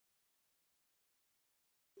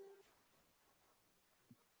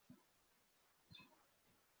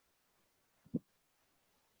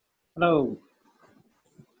Hello.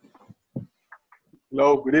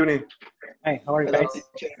 Hello, good evening. Hi, how are you guys?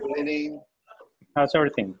 Good evening. How's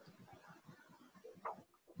everything?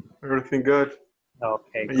 Everything good?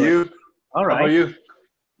 Okay, And good. you? All How about right. you?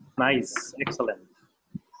 Nice, excellent.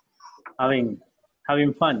 Having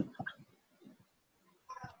fun.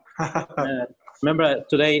 Remember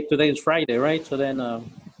today is Friday, right? So then,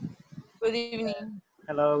 Good evening.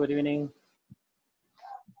 hello, good evening.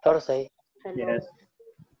 Thursday. Yes.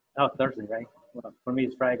 Oh, Thursday, right? Well, for me,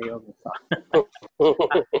 it's Friday also.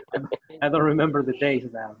 I don't remember the days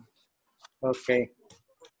now. Okay.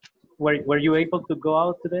 Were you able to go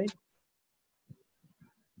out today?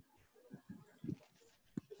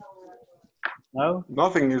 No?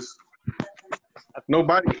 Nothing is.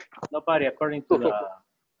 Nobody. Nobody, according to the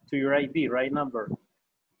to your ID, right number.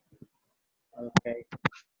 Okay.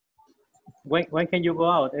 When can you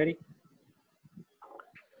go out, Eric?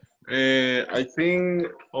 I think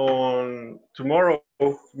on tomorrow.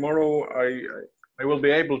 Tomorrow I will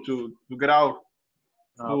be able to get out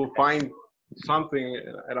to Okay. find something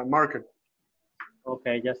at a market.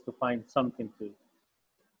 Okay, just to find something to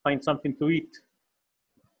eat.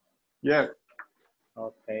 Yeah.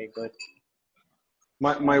 Okay, good.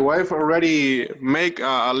 My wife already make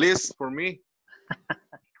a list for me.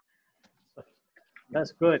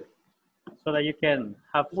 That's good. So that you can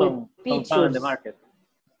have With some fun in the pictures. market.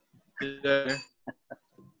 Yeah.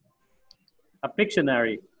 A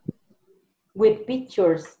Pictionary. With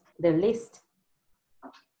pictures, the list.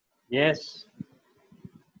 Yes.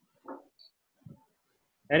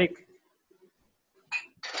 Eric,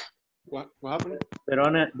 What happened?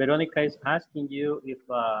 Veronica is asking you if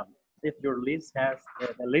your list has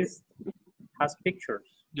the list has pictures.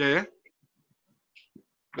 Yeah.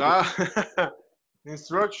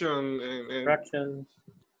 Instruction and Instructions,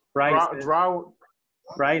 draw. prices,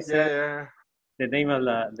 prices, Yeah. the name of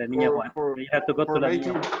the niña Juan. You have to go to for la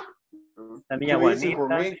making niña too easy for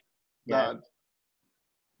Juanita. me. Yeah.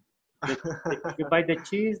 That You buy the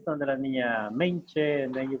cheese on the la niña Menche,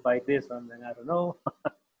 and then you buy this on the, I don't know.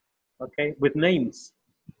 Okay, with names.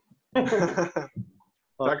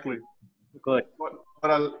 exactly. Good.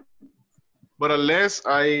 But unless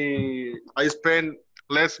I spend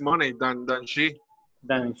less money than she.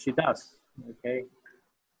 Then she does. Okay.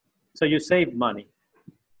 So you save money.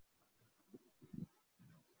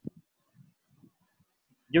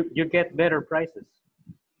 You get better prices.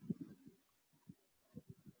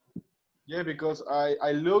 Yeah, because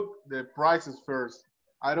I look the prices first.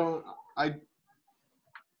 I don't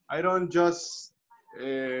just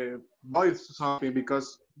buy something because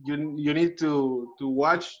you need to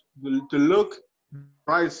watch to look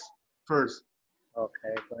price first.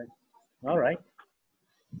 Okay, good. All right.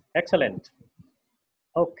 Excellent.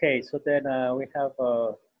 Okay, so then we have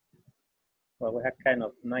well, we have kind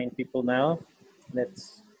of 9 people now.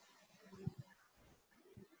 Let's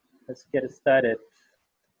get started.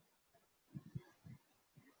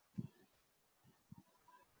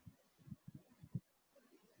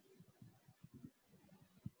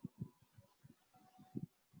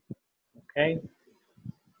 Okay.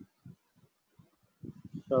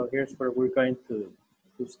 So here's where we're going to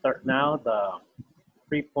start now. The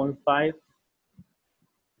 3.5.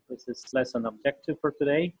 This is lesson objective for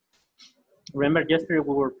today. Remember, yesterday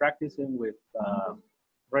we were practicing with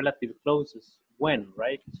relative clauses. When,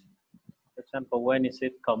 right? For example, when is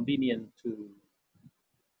it convenient to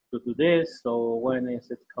do this? So when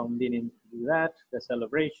is it convenient to do that? The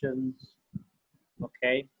celebrations.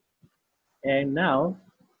 Okay. And now,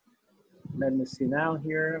 let me see now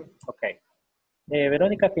here. Okay.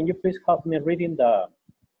 Veronica, can you please help me reading the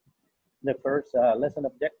first lesson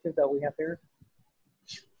objective that we have here?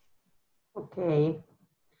 Okay.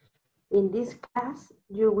 In this class,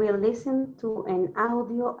 you will listen to an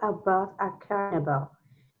audio about a carnival.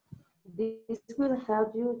 This will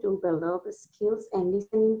help you develop skills and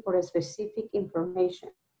listening for specific information.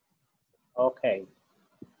 Okay.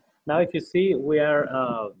 Now, if you see, we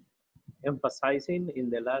are emphasizing in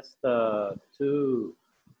the last 2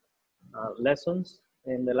 lessons.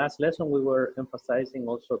 In the last lesson, we were emphasizing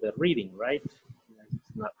also the reading, right?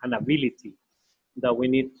 It's an ability that we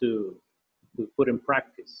need to put in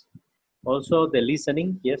practice. Also, the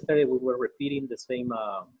listening. Yesterday, we were repeating the same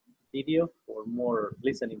video for more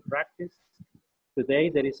listening practice. Today,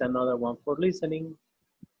 there is another one for listening.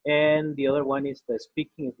 And the other one is the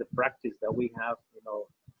speaking, is the practice that we have,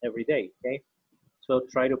 every day, okay? So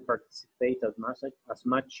try to participate as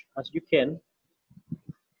much as you can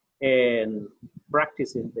and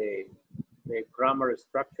practicing the grammar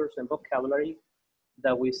structures and vocabulary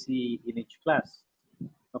that we see in each class,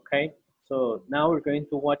 okay? So now we're going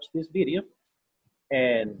to watch this video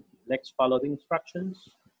and let's follow the instructions.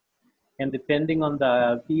 And depending on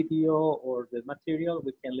the video or the material,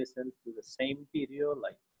 we can listen to the same video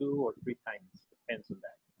like 2 or 3 times, depends on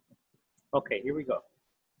that. Okay, here we go.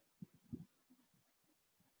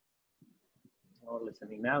 Our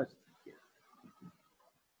listening now is here.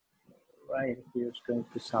 Right here is going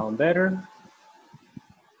to sound better.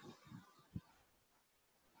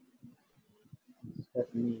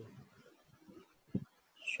 Let me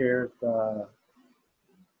share the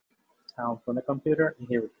sound from the computer, and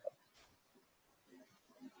here we go.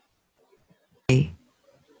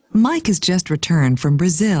 Mike has just returned from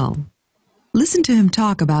Brazil. Listen to him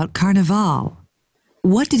talk about Carnival.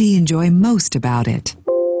 What did he enjoy most about it?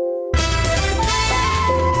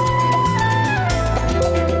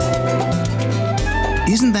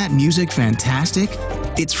 Isn't that music fantastic?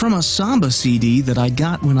 It's from a samba CD that I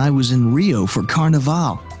got when I was in Rio for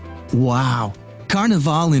Carnival. Wow!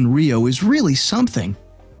 Carnival in Rio is really something.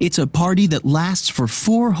 It's a party that lasts for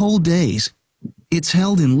 4 whole days. It's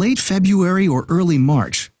held in late February or early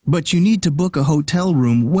March, but you need to book a hotel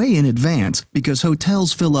room way in advance because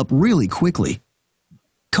hotels fill up really quickly.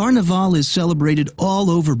 Carnival is celebrated all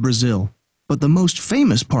over Brazil, but the most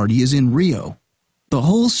famous party is in Rio. The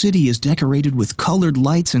whole city is decorated with colored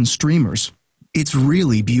lights and streamers. It's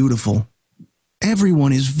really beautiful.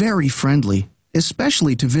 Everyone is very friendly,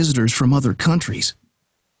 especially to visitors from other countries.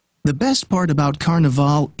 The best part about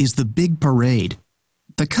Carnival is the big parade.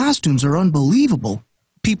 The costumes are unbelievable.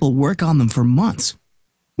 People work on them for months.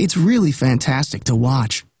 It's really fantastic to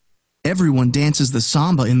watch. Everyone dances the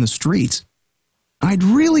samba in the streets. I'd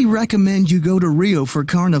really recommend you go to Rio for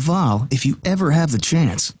Carnival if you ever have the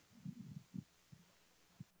chance.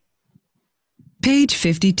 Page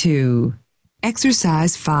 52.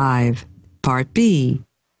 Exercise 5, Part B.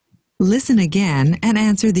 Listen again and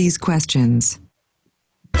answer these questions.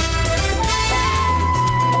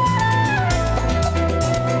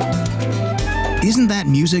 Isn't that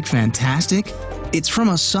music fantastic? It's from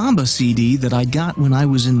a samba CD that I got when I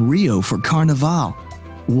was in Rio for Carnival.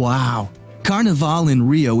 Wow! Carnival in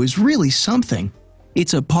Rio is really something.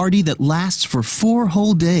 It's a party that lasts for 4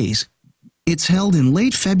 whole days. It's held in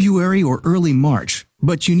late February or early March,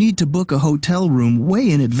 but you need to book a hotel room way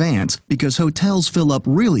in advance because hotels fill up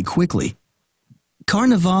really quickly.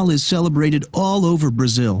 Carnival is celebrated all over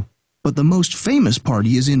Brazil, but the most famous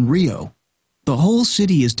party is in Rio. The whole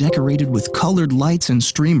city is decorated with colored lights and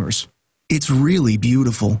streamers. It's really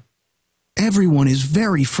beautiful. Everyone is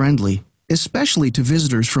very friendly, especially to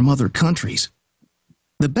visitors from other countries.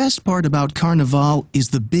 The best part about Carnival is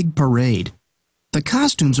the big parade. The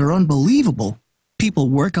costumes are unbelievable. People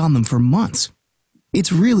work on them for months.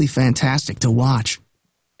 It's really fantastic to watch.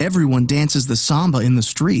 Everyone dances the samba in the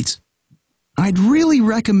streets. I'd really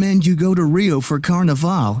recommend you go to Rio for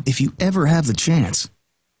Carnival if you ever have the chance.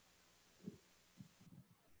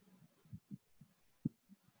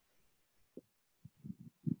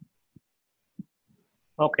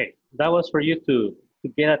 Okay, that was for you to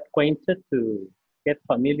get acquainted, to get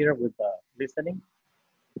familiar with the listening.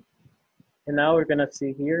 And now we're gonna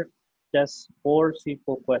see here just 4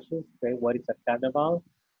 simple questions. Okay, what is a carnival,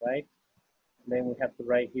 right? And then we have to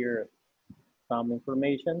write here some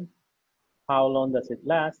information. How long does it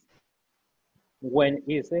last? When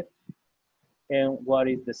is it? And what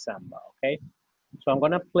is the samba, okay? So I'm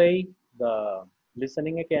gonna play the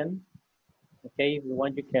listening again. Okay, if you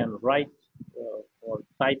want, you can write or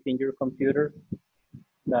type in your computer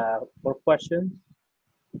the 4 questions.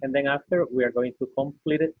 And then after, we are going to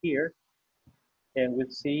complete it here. And we'll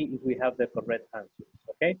see if we have the correct answers,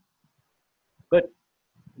 okay? Good.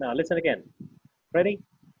 Now listen again. Ready?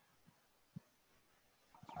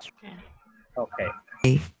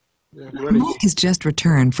 Okay. Mike has just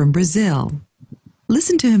returned from Brazil.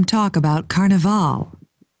 Listen to him talk about Carnival.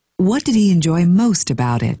 What did he enjoy most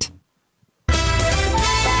about it?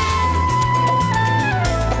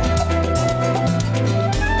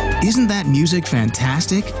 Isn't that music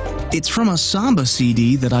fantastic? It's from a samba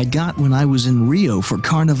CD that I got when I was in Rio for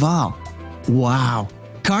Carnival. Wow!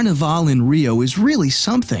 Carnival in Rio is really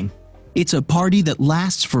something. It's a party that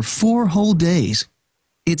lasts for 4 whole days.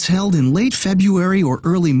 It's held in late February or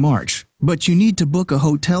early March, but you need to book a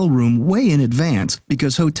hotel room way in advance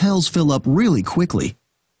because hotels fill up really quickly.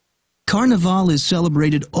 Carnival is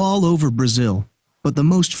celebrated all over Brazil, but the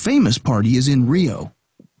most famous party is in Rio.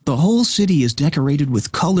 The whole city is decorated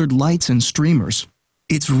with colored lights and streamers.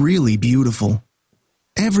 It's really beautiful.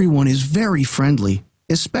 Everyone is very friendly,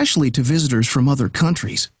 especially to visitors from other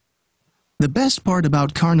countries. The best part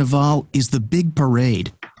about Carnival is the big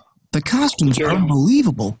parade. The costumes are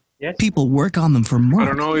unbelievable. Yes. People work on them for months. I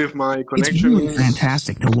don't know if my It's connection really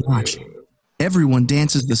fantastic to watch. Everyone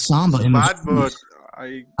dances the samba in the Bad, but streets.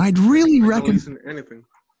 I I'd really don't recommend. listen to anything.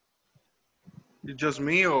 It's just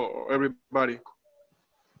me or everybody.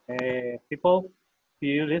 People, do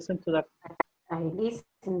you listen to that? I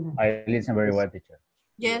listen. I listen very well, teacher.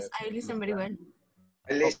 Yes, I listen very well.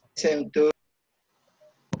 I listen to.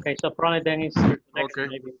 Okay, so probably then it's your connection, Okay.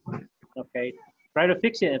 maybe. Okay, try to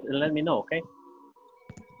fix it and let me know. Okay.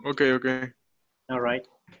 Okay. All right.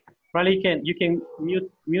 Probably you can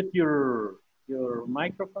mute your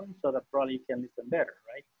microphone so that probably you can listen better,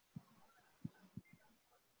 right?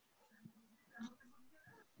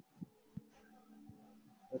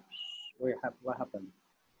 Oops, what happened?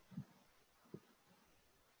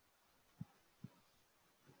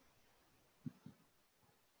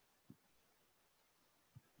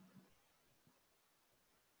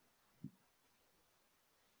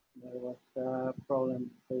 There was a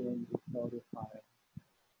problem saying this notify.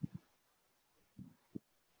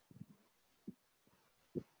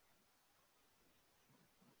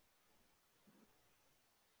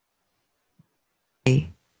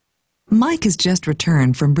 Mike has just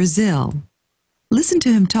returned from Brazil. Listen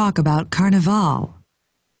to him talk about Carnival.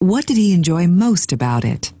 What did he enjoy most about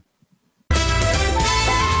it?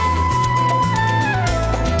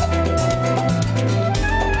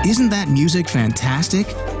 Isn't that music fantastic?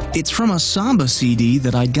 It's from a samba CD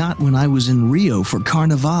that I got when I was in Rio for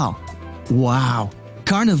Carnival. Wow!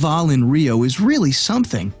 Carnival in Rio is really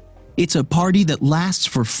something. It's a party that lasts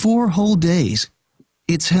for 4 whole days.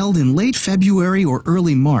 It's held in late February or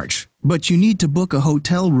early March, but you need to book a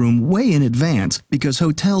hotel room way in advance because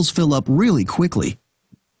hotels fill up really quickly.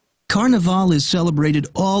 Carnival is celebrated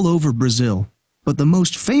all over Brazil, but the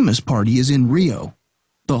most famous party is in Rio.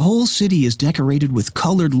 The whole city is decorated with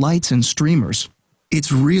colored lights and streamers.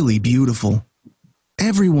 It's really beautiful.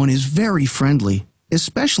 Everyone is very friendly,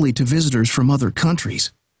 especially to visitors from other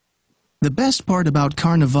countries. The best part about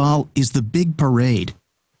Carnival is the big parade.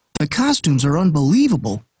 The costumes are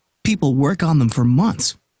unbelievable. People work on them for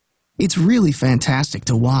months. It's really fantastic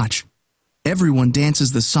to watch. Everyone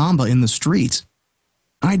dances the samba in the streets.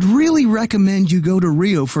 I'd really recommend you go to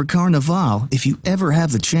Rio for Carnival if you ever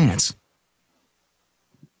have the chance.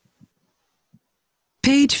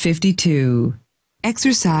 Page 52.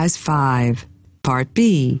 Exercise 5. Part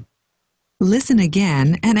B. Listen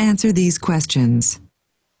again and answer these questions.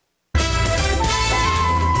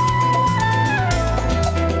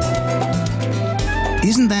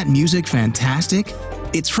 Isn't that music fantastic?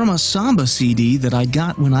 It's from a samba CD that I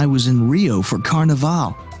got when I was in Rio for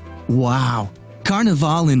Carnival. Wow!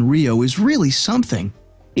 Carnival in Rio is really something.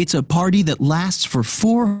 It's a party that lasts for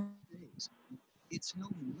 4 days. It's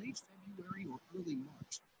held in late February or early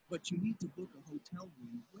March, but you need to book a hotel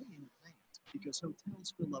room way in advance because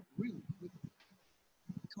hotels fill up really quickly.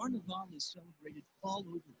 Carnival is celebrated all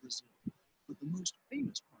over Brazil, but the most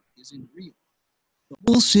famous part is in Rio.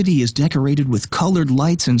 The whole city is decorated with colored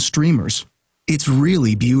lights and streamers. It's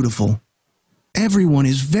really beautiful. Everyone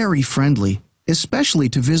is very friendly, especially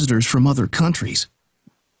to visitors from other countries.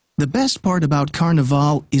 The best part about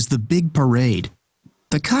Carnival is the big parade.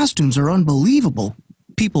 The costumes are unbelievable.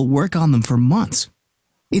 People work on them for months.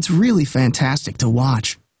 It's really fantastic to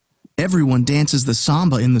watch. Everyone dances the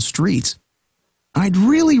samba in the streets. I'd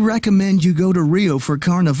really recommend you go to Rio for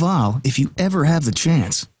Carnival if you ever have the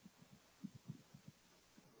chance.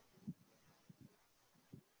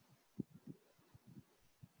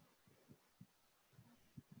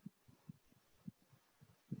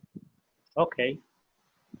 Okay.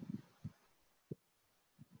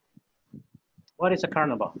 What is a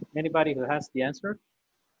carnival? Anybody who has the answer?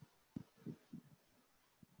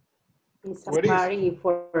 It's a What is? party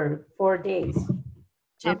for 4 days.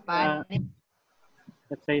 It's,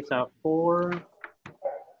 let's say it's a four.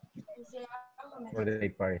 For the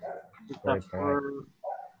party. It's For a the parade.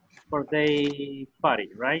 four-day party,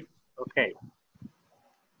 right? Okay.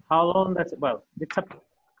 How long does it? Well, it's a.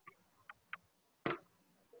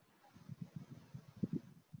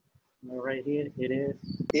 Right here, it is.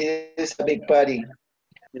 It is a big party.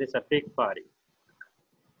 It is a big party.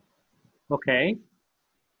 Okay.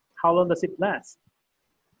 How long does it last?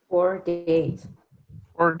 4 days.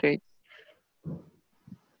 4 days.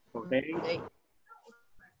 Okay.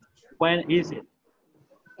 When is it?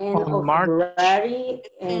 End On of March. February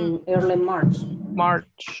and early March.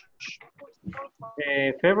 March.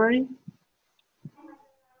 February?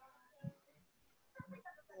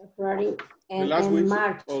 February The and, last and week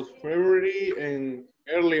March. of February and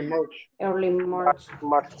early March. Early March.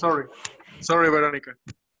 Sorry, Veronica.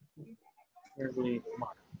 Early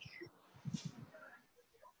March.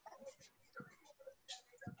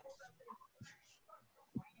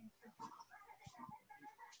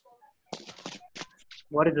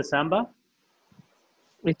 What is the samba?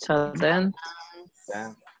 It's a dance.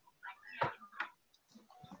 Dance.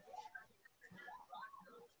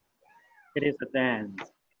 It is a dance.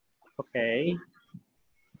 Okay.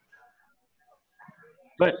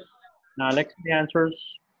 Good. Now let's see the answers.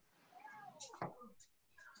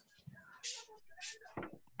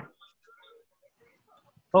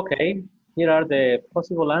 Okay, here are the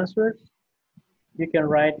possible answers. You can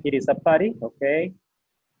write it is a party, okay?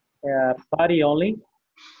 Party only,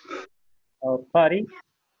 or party,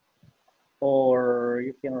 or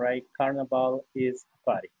you can write carnival is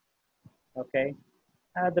party, okay?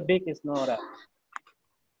 The big is not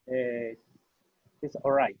it's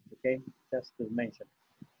all right, okay? Just to mention.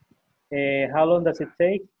 How long does it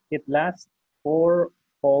take? It lasts 4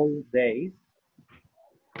 whole days.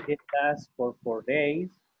 It lasts for 4 days.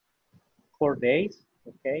 4 days,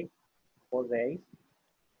 okay? 4 days.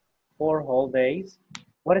 4 whole days.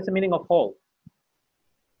 What is the meaning of whole?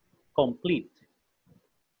 Complete.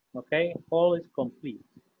 Okay, whole is complete.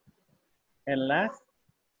 And last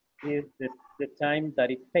is the time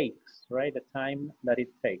that it takes, right? The time that it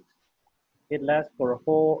takes. It lasts for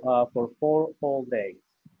 4 whole days.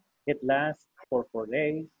 It lasts for 4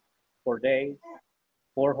 days, 4 days,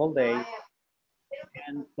 4 whole days,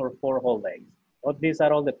 and for 4 whole days. Well, these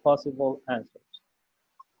are all the possible answers.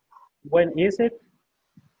 When is it?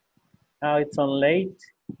 It's on late.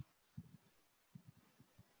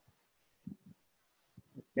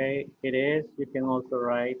 Okay, it is. You can also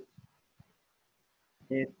write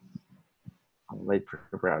it. Late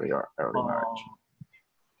February or early March.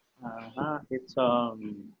 It's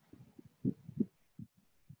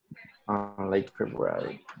Late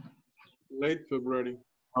February. Late February.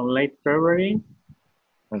 on late February.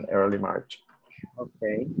 And early March.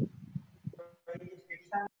 Okay.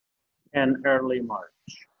 And early March.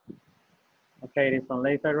 Okay, it is on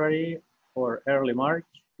late February or early March.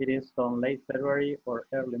 It is on late February or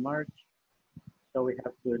early March. So we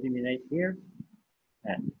have to eliminate here.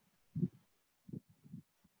 And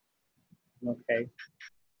okay.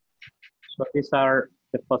 So these are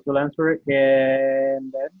the possible answers.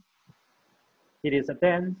 And then it is a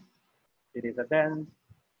dance. It is a dance.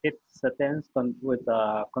 It's a dance with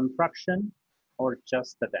a contraction or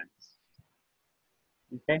just a dance.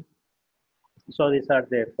 Okay. So these are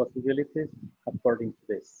the possibilities according to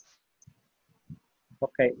this.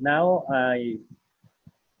 Okay, now I'm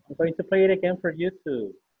going to play it again for you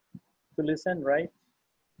to listen, right?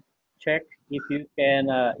 Check if you can,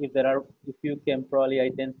 if you can probably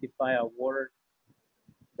identify a word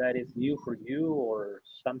that is new for you or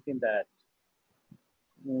something that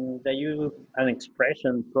an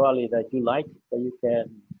expression probably that you like, that you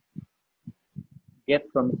can get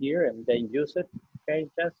from here and then use it. Okay,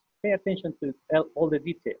 just pay attention to all the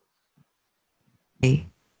details.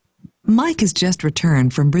 Mike has just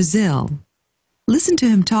returned from Brazil. Listen to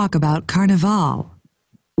him talk about Carnival.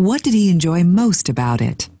 What did he enjoy most about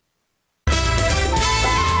it?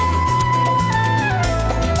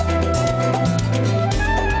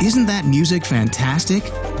 Isn't that music fantastic?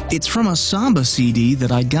 It's from a samba CD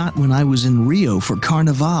that I got when I was in Rio for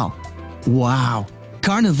Carnival. Wow!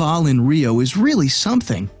 Carnival in Rio is really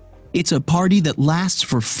something. It's a party that lasts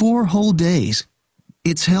for 4 whole days.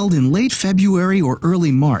 It's held in late February or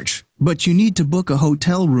early March, but you need to book a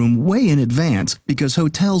hotel room way in advance because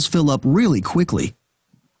hotels fill up really quickly.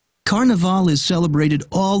 Carnival is celebrated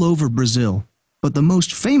all over Brazil, but the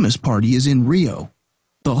most famous party is in Rio.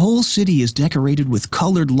 The whole city is decorated with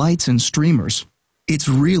colored lights and streamers. It's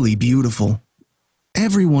really beautiful.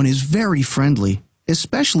 Everyone is very friendly,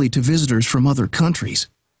 especially to visitors from other countries.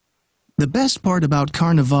 The best part about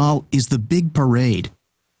Carnival is the big parade.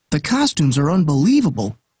 The costumes are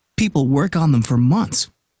unbelievable. People work on them for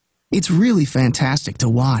months. It's really fantastic to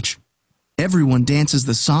watch. Everyone dances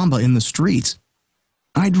the samba in the streets.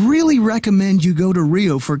 I'd really recommend you go to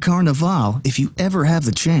Rio for Carnival if you ever have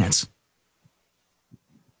the chance.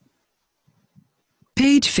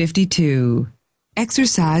 Page 52.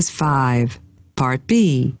 Exercise 5, Part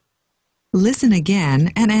B. Listen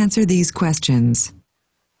again and answer these questions.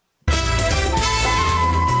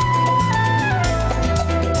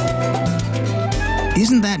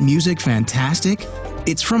 Isn't that music fantastic?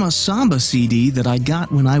 It's from a samba CD that I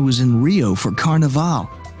got when I was in Rio for Carnival.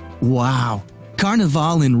 Wow!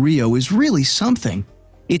 Carnival in Rio is really something.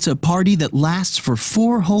 It's a party that lasts for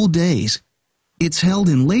 4 whole days. It's held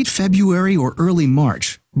in late February or early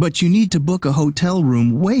March, but you need to book a hotel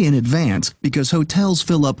room way in advance because hotels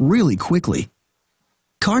fill up really quickly.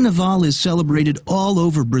 Carnival is celebrated all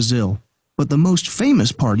over Brazil, but the most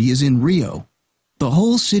famous party is in Rio. The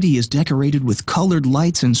whole city is decorated with colored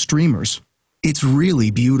lights and streamers. It's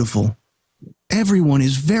really beautiful. Everyone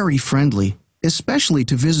is very friendly, especially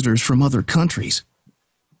to visitors from other countries.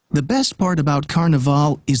 The best part about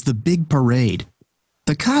Carnival is the big parade.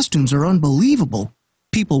 The costumes are unbelievable.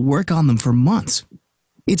 People work on them for months.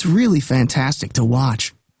 It's really fantastic to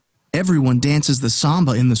watch. Everyone dances the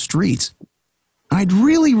samba in the streets. I'd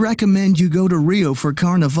really recommend you go to Rio for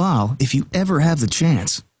Carnival if you ever have the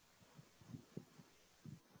chance.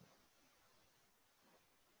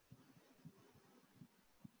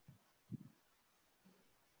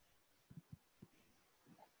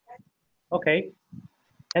 Okay.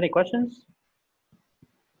 Any questions?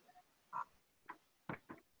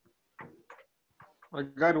 I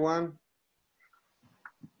got one.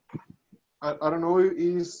 I don't know if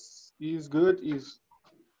is good is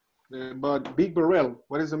but big barrel.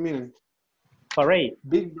 What is the meaning? Parade.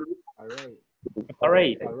 Big barrel.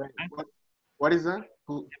 Parade. What is that?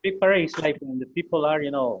 The big parade is like when the people are,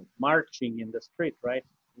 marching in the street, right?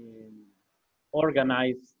 In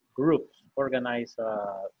organized groups, organized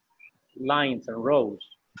lines and rows,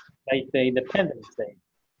 like the Independence Day.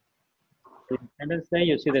 The Independence Day,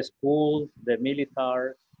 you see the schools, the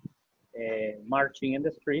militaries marching in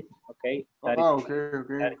the street. Okay, that's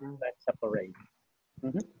a parade.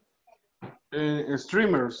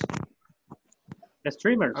 Streamers. The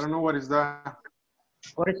streamers. I don't know what is that.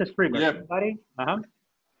 What is a streamer? Yeah. Anybody?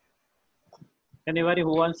 Anybody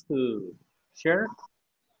who wants to share?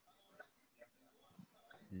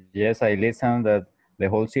 Yes, I listened that the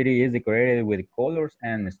whole city is decorated with colors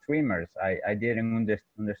and streamers. I didn't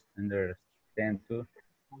understand too.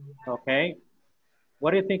 Okay.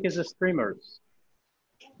 What do you think is the streamers?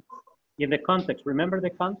 In the context, remember the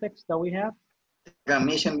context that we have?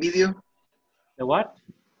 Transmission video. The what?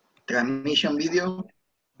 Transmission video.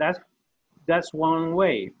 That's one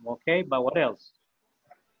way, okay? But what else?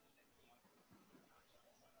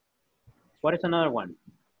 What is another one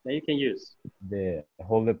that you can use? The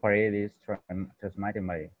whole parade is transmitted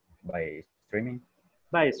by streaming.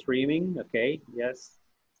 By streaming, okay, yes.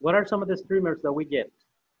 What are some of the streamers that we get?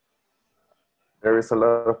 There is a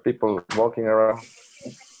lot of people walking around.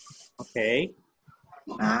 Okay.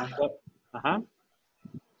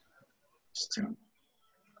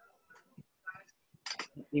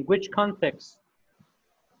 In which context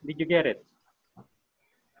did you get it?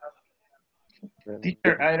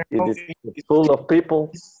 Teacher, I don't know. It's full of people.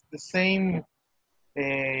 It's the same.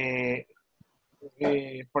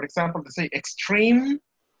 For example, to say extreme,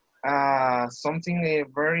 something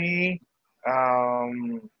very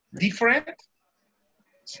different,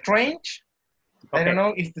 strange. Okay. I don't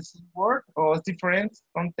know if it's the same word or different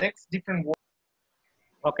context, different word.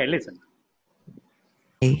 Okay, listen.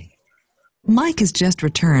 Mike has just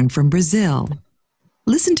returned from Brazil.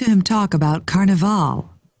 Listen to him talk about Carnival.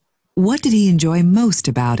 What did he enjoy most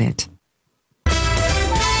about it?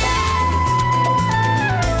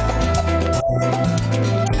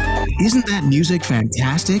 Isn't that music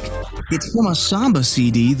fantastic? It's from a samba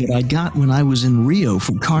CD that I got when I was in Rio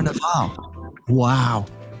for Carnival. Wow,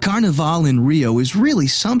 Carnival in Rio is really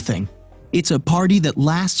something. It's a party that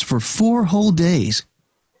lasts for 4 whole days.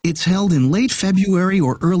 It's held in late February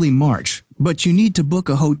or early March, but you need to book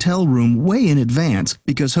a hotel room way in advance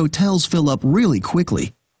because hotels fill up really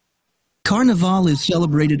quickly. Carnival is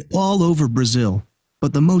celebrated all over Brazil,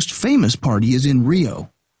 but the most famous party is in Rio.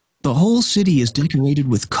 The whole city is decorated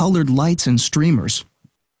with colored lights and streamers.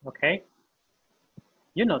 Okay.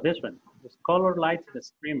 You know this one. There's color lights and the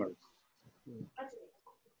streamers.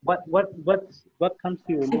 What comes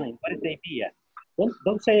to your mind? What is the idea?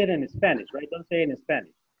 Don't say it in Spanish, right? Don't say it in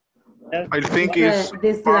Spanish. I think it's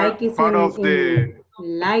this part, like is part in, of the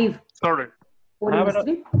live. sorry. Put in the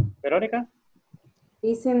street. Veronica?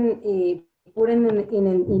 It's put in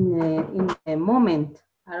a moment.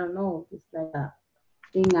 I don't know. It's like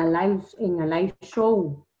in a live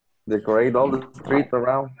show. Decorate all the street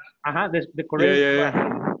around. Decorate.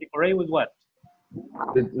 Decorate with what?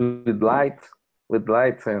 With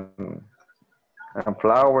lights and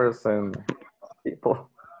flowers and people.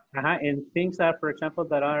 And things that, for example,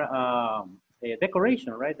 that are a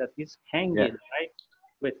decoration, right? That is hanging, right?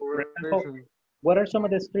 With, for example, what are some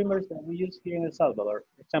of the streamers that we use here in El Salvador?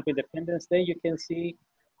 For example, Independence Day, you can see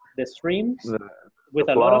the streams with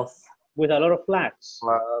a lot of flags.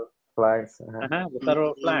 Flags. With a lot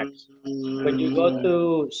of flags. When you go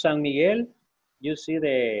to San Miguel, you see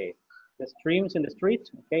the streams in the street,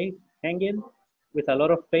 okay, hanging with a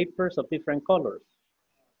lot of papers of different colors.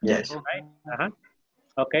 Yes. Right?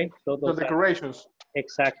 Okay, so those the decorations.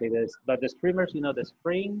 Exactly. But the streamers, the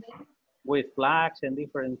strings with flags and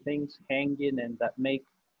different things hanging, and that make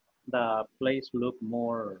the place look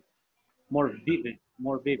more more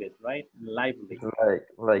vivid, right? Lively.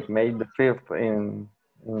 Like May the 5th in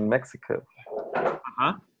Mexico.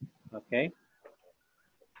 Uh-huh. Okay.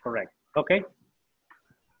 Correct. Okay.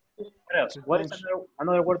 What else? What is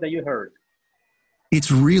another word that you heard? It's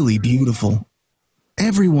really beautiful.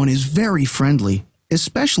 Everyone is very friendly,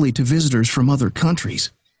 especially to visitors from other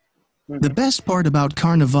countries. The best part about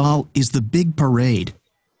Carnival is the big parade.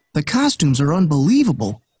 The costumes are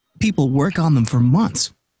unbelievable. People work on them for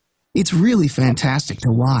months. It's really fantastic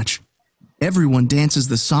to watch. Everyone dances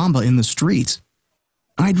the samba in the streets.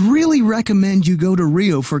 I'd really recommend you go to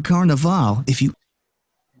Rio for Carnival if you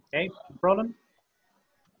Okay, no problem?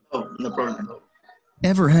 Oh, no problem.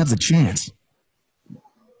 ever have the chance.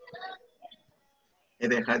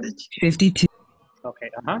 Ever had it? 52. Okay,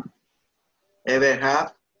 uh-huh. Ever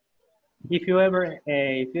have? If you ever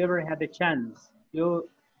had the chance, you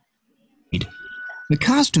The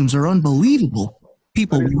costumes are unbelievable.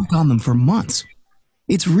 People work on them for months.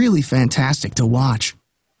 It's really fantastic to watch.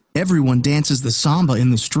 Everyone dances the samba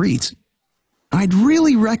in the streets. I'd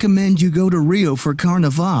really recommend you go to Rio for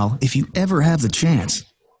Carnival if you ever have the chance.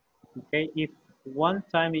 okay, if one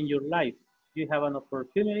time in your life you have an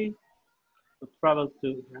opportunity to travel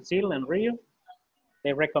to Brazil and Rio,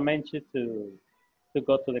 they recommend you to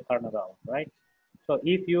go to the Carnival, right? So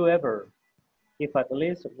if at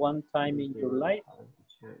least one time in your life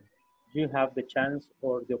you have the chance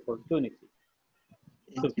or the opportunity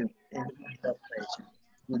to visit that place.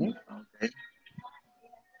 Mhm. Okay.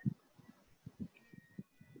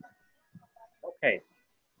 Okay.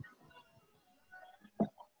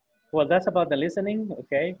 Well, that's about the listening.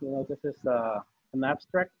 Okay, this is an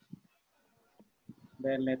abstract.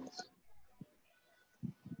 Then that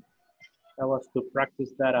was to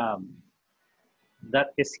practice that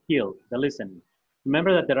skill, the listening.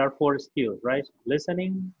 Remember that there are 4 skills, right?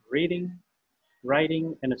 Listening, reading,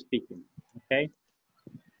 writing, and speaking. Okay.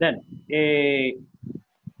 Then,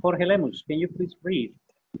 Jorge Lemus, can you please read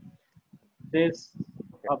this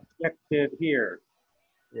objective here?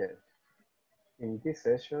 Yes. In this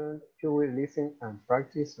session, you will listen and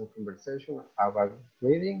practice some conversation about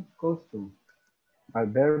reading costume.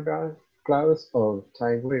 Adverbial clause or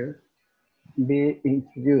time will be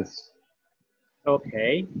introduced.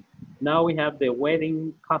 Okay. Now we have the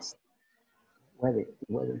wedding custom.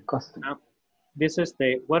 Wedding costume. Now, this is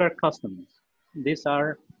what are customs? These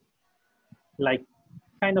are like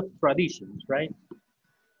kind of traditions, right?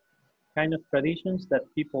 Kind of traditions that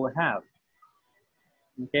people have.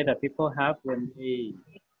 Okay, that people have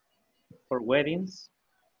for weddings,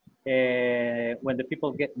 when the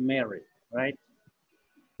people get married, right?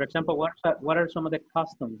 For example, what are some of the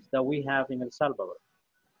customs that we have in El Salvador?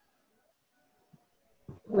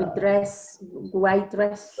 We dress, white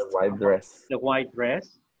dress. The white dress. The white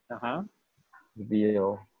dress. Uh-huh. The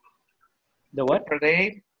veil. The what?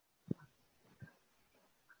 Parade.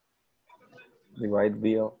 The white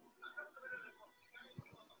veil.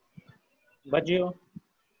 What you?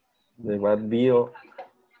 The white veil.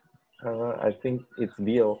 I think it's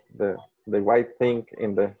veil. The white thing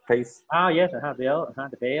in the face. Ah, yes, veil,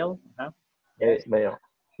 the veil. Yes. Veil.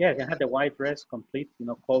 Yes, I had the white dress complete,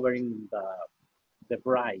 covering the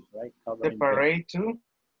bride, right? The Covering parade too.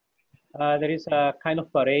 there is a kind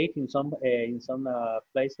of parade in some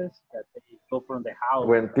places that they go from the house.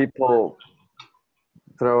 When people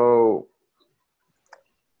throw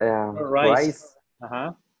rice.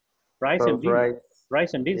 Uh-huh. Rice Throw and beans. rice.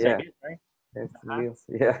 Rice and beans, Yeah. I guess, right? It's beans.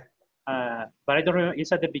 Yeah. But I don't remember,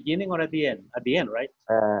 is at the beginning or at the end? At the end, right?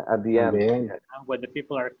 At the end. And when the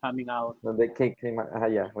people are coming out. When they came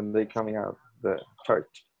out, yeah, when they coming out the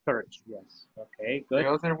church. Church, yes. Okay, good.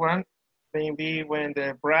 The other one, maybe when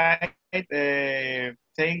the bride take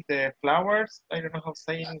the flowers. I don't know how to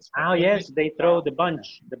say it. Oh yes, they throw the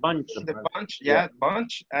bunch. The bunch, yeah.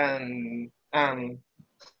 Bunch, and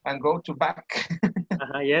go to back.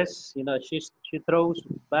 yes, she throws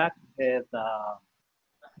back the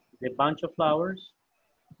bunch of flowers,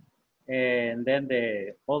 and then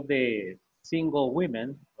all the single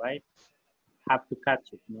women, right, have to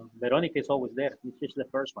catch it. Veronica is always there. She's the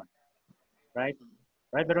first one, right?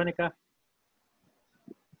 Right, Veronica?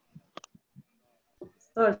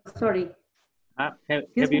 Sorry.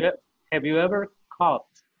 Have you ever caught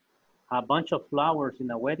a bunch of flowers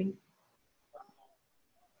in a wedding?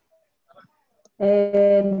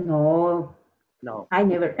 No. No. I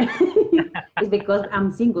never. It's because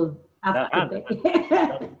I'm single. After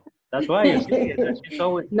that's why you see it. She's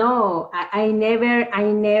always. No, I never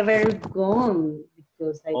gone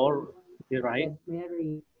because I you're right. get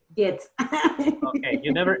married yet. Okay,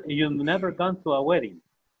 you never gone to a wedding.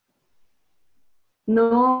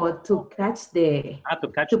 No, to catch the, To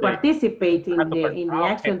catch to the, participate in the okay.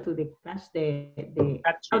 action to the catch the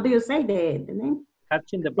how Catching. do you say the name?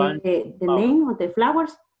 Catching the bunch. The name of the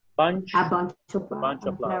flowers? Bunch. A bunch of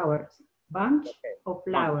flowers. flowers. Bunch Okay. of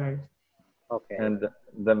flowers. Okay. And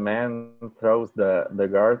the man throws the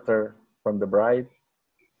garter from the bride.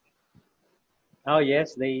 Oh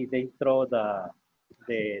yes, they throw the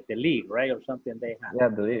leaf, right, or something they have. Yeah,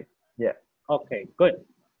 the leaf. Yeah. Okay, good.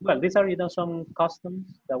 Well, these are some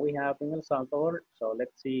customs that we have in El Salvador. So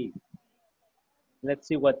let's see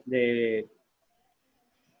what the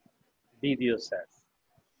video says.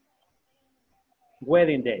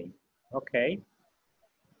 Wedding day. Okay.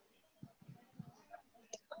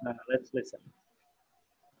 Let's listen.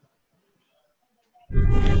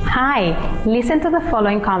 Hi, listen to the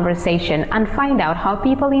following conversation and find out how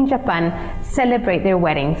people in Japan celebrate their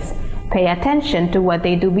weddings. Pay attention to what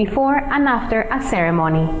they do before and after a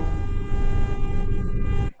ceremony.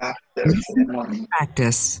 After ceremony.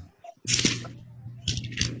 Practice.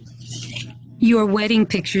 Your wedding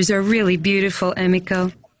pictures are really beautiful,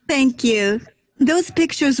 Emiko. Thank you. Those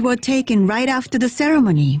pictures were taken right after the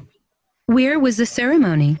ceremony. Where was the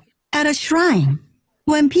ceremony? At a shrine.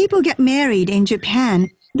 When people get married in Japan,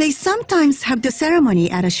 they sometimes have the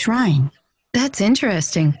ceremony at a shrine. That's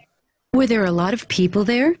interesting. Were there a lot of people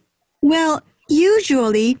there? Well,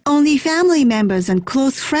 usually only family members and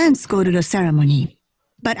close friends go to the ceremony.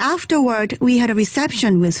 But afterward, we had a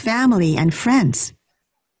reception with family and friends.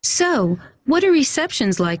 So, what are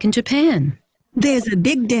receptions like in Japan? There's a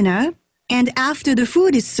big dinner, and after the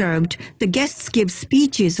food is served, the guests give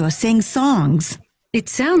speeches or sing songs. It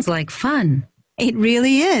sounds like fun. It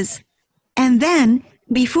really is. And then,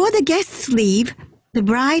 before the guests leave, the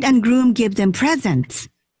bride and groom give them presents.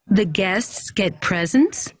 The guests get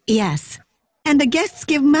presents? Yes. And the guests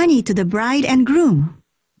give money to the bride and groom.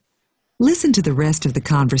 Listen to the rest of the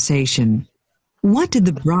conversation. What did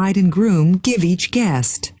the bride and groom give each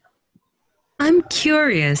guest? I'm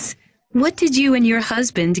curious. What did you and your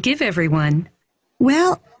husband give everyone?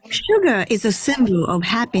 Well, sugar is a symbol of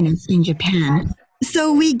happiness in Japan.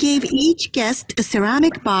 So we gave each guest a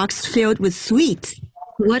ceramic box filled with sweets.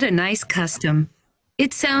 What a nice custom.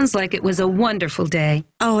 It sounds like it was a wonderful day.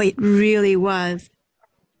 Oh, it really was.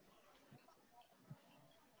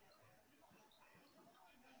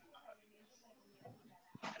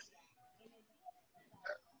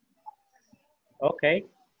 Okay.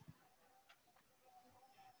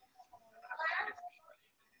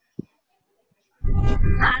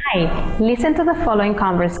 Hi, listen to the following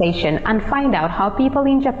conversation and find out how people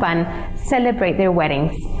in Japan celebrate their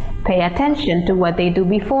weddings. Pay attention to what they do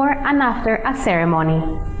before and after a ceremony.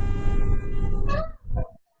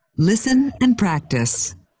 Listen and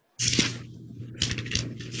practice.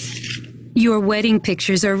 Your wedding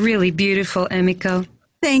pictures are really beautiful, Emiko.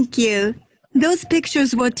 Thank you. Those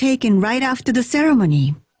pictures were taken right after the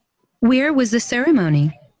ceremony. Where was the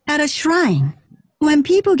ceremony? At a shrine. When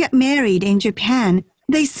people get married in Japan,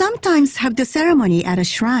 they sometimes have the ceremony at a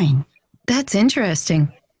shrine. That's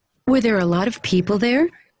interesting. Were there a lot of people there?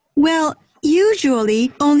 Well,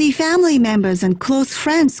 usually only family members and close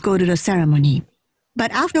friends go to the ceremony.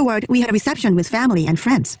 But afterward, we had a reception with family and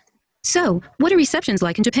friends. So, what are receptions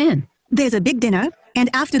like in Japan? There's a big dinner, and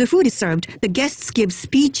after the food is served, the guests give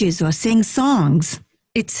speeches or sing songs.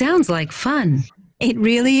 It sounds like fun. It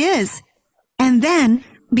really is. And then,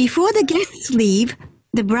 before the guests leave,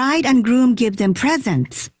 the bride and groom give them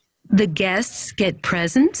presents. The guests get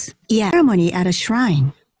presents? Yeah, ceremony at a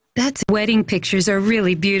shrine. That's wedding pictures are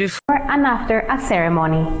really beautiful. And after a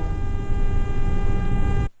ceremony.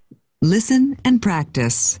 Listen and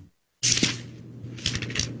practice.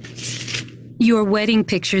 Your wedding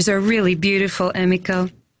pictures are really beautiful,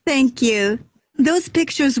 Emiko. Thank you. Those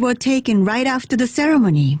pictures were taken right after the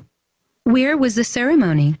ceremony. Where was the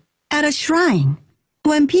ceremony? At a shrine.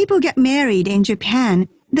 When people get married in Japan,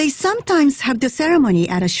 they sometimes have the ceremony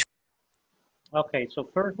at a shrine. Okay, so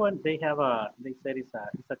first one, they said it's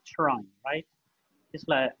a shrine, right? It's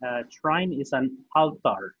like a shrine is an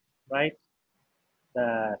altar, right?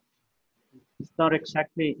 It's not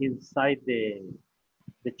exactly inside the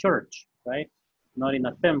church, right? Not in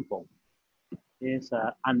a temple. It's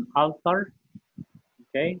an altar,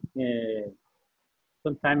 okay?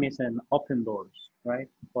 Sometimes it's an open doors, right?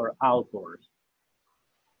 Or outdoors.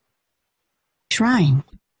 Shrine.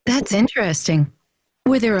 That's interesting.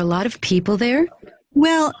 Were there a lot of people there?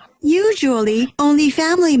 Well, usually only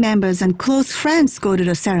family members and close friends go to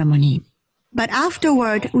the ceremony. But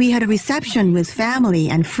afterward, we had a reception with family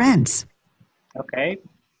and friends. Okay.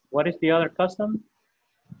 What is the other custom?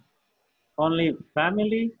 Only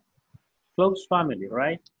family, close family,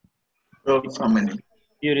 right? Family.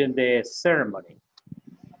 During the ceremony.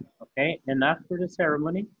 Okay, and after the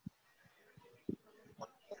ceremony,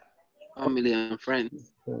 Family and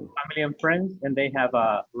friends. family and friends, and they have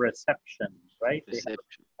a reception, right?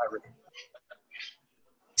 Reception.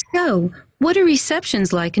 So, what are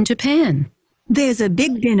receptions like in Japan? There's a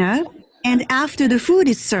big dinner, and after the food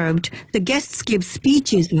is served, the guests give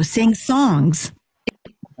speeches or sing songs.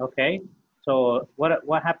 Okay, so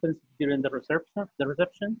what happens during the reception? The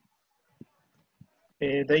reception?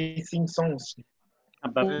 They sing songs.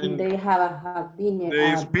 And they have a dinner.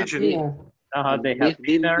 They speech. Dinner. They have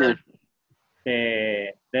dinner.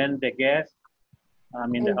 Then the guests,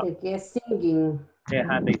 And the guest singing.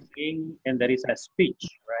 they sing, and there is a speech,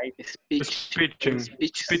 right? Speeching.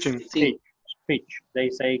 Speech. They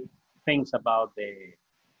say things about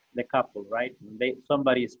the couple, right?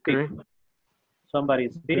 Somebody speak. Somebody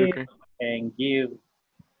speak and give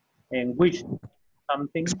and wish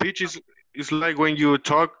something. Speech is like when you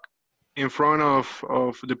talk in front of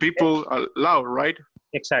the people loud, right?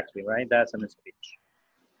 Exactly, right? That's a speech.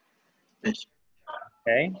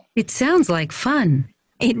 Okay. It sounds like fun.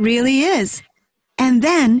 It really is. And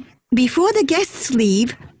then, before the guests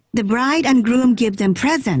leave, the bride and groom give them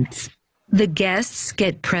presents. The guests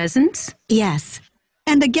get presents? Yes.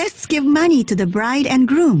 And the guests give money to the bride and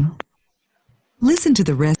groom. Listen to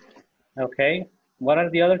the rest. Okay. What are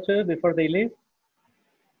the other two before they leave?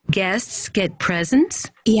 Guests get presents?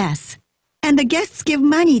 Yes. And the guests give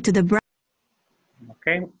money to the bride.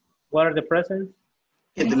 Okay. What are the presents?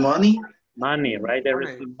 Get the money. Money, right? They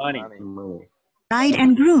receive money. Bride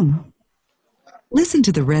and groom. Listen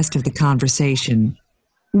to the rest of the conversation.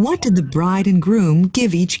 What did the bride and groom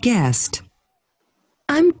give each guest?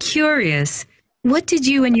 I'm curious. What did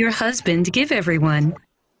you and your husband give everyone?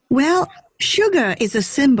 Well, sugar is a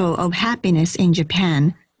symbol of happiness in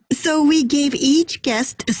Japan. So we gave each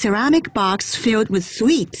guest a ceramic box filled with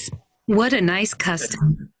sweets. What a nice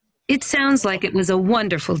custom. It sounds like it was a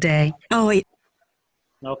wonderful day.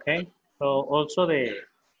 Okay. So also the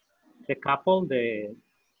couple, the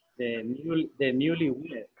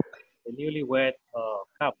newlywed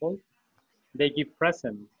couple, they give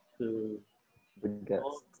presents to the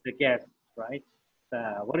guests, right?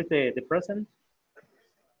 What is the present?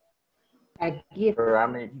 A gift.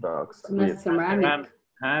 Ceramic box. Ceramic.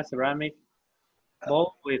 Ceramic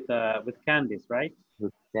bowl with candies, right?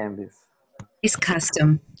 With candies. Nice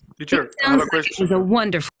custom. Teacher, I have a question. It was a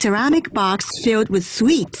wonderful ceramic box filled with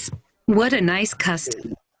sweets. What a nice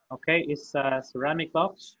custom. Okay, it's a ceramic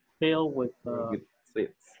box filled with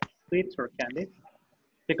sweets or candies,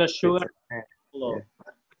 because sugar is full of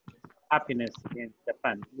happiness in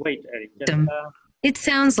Japan. Wait, Eric. It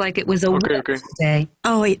sounds like it was a wonderful day.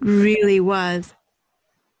 Oh, it really was.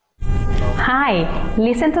 Hi,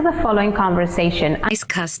 listen to the following conversation. Nice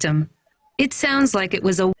custom. It sounds like it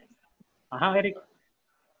was a... Eric.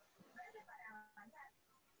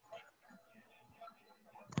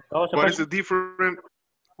 What is the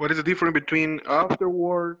difference between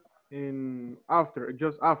afterward and after?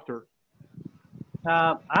 Just after.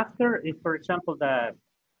 After is, for example, that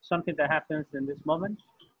something that happens in this moment,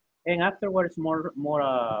 and afterwards more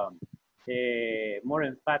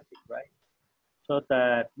emphatic, right? So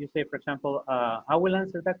that you say, for example, I will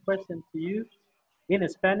answer that question to you in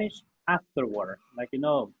Spanish afterward, like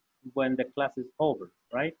when the class is over,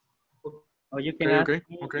 right? Or you can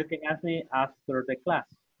ask me after the class.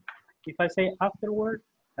 If I say afterward,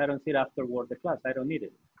 I don't see it afterward the class. I don't need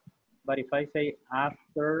it. But if I say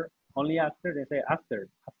after, only after, they say after.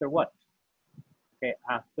 After what? Okay,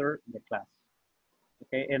 after the class.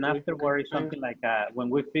 Okay, and afterward is something like when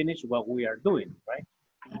we finish what we are doing, right?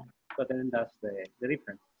 So then that's the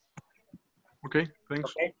difference. Okay,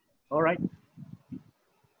 thanks. Okay, all right.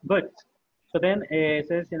 Good. So then it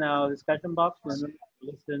says in our discussion box,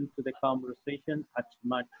 listen to the conversation as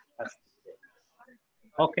much as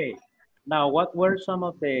possible. Okay. Now, what were some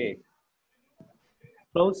of the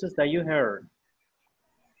clauses that you heard?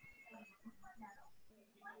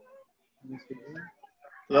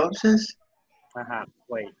 Clauses?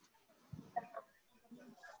 Wait.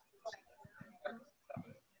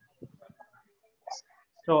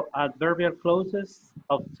 So adverbial clauses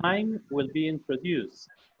of time will be introduced,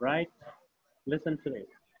 right? Listen to this.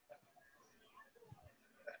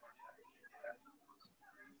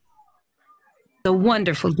 A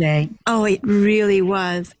wonderful day. Oh, it really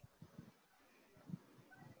was.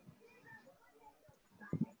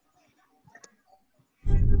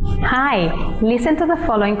 Hi, listen to the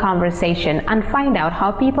following conversation and find out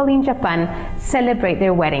how people in Japan celebrate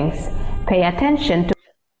their weddings. Pay attention to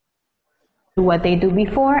what they do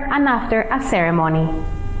before and after a ceremony.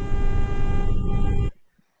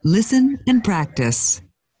 Listen and practice.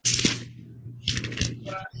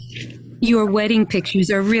 Your wedding pictures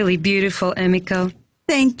are really beautiful, Emiko.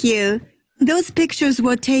 Thank you. Those pictures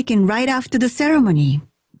were taken right after the ceremony.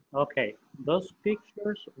 Okay, those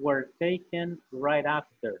pictures were taken right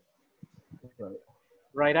after.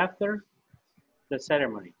 Right after the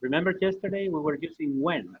ceremony. Remember yesterday we were using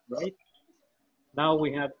when, right? Now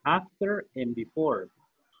we have after and before.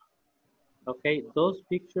 Okay, those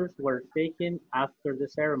pictures were taken after the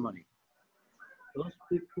ceremony. Those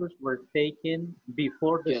pictures were taken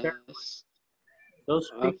before the ceremony.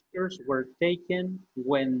 Those pictures were taken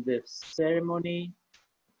when the ceremony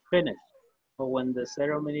finished or when the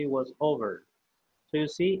ceremony was over. So you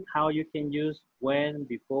see how you can use when,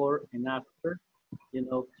 before, and after, you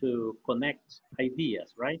know, to connect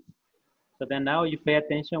ideas, right? So then now you pay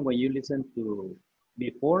attention when you listen to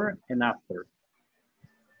before and after.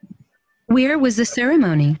 Where was the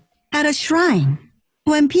ceremony? At a shrine.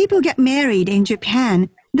 When people get married in Japan,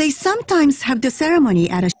 they sometimes have the ceremony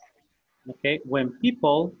at a Okay, when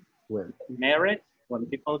people when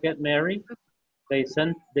people get married, they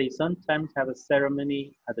sometimes have a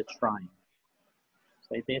ceremony at a shrine.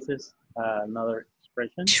 So this is another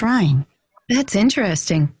expression. shrine. That's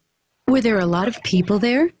interesting. Were there a lot of people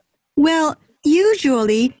there? Well,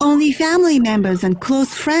 usually only family members and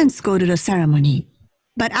close friends go to the ceremony.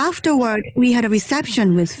 But afterward, we had a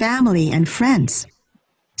reception with family and friends.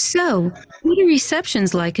 So, what are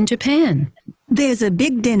receptions like in Japan? There's a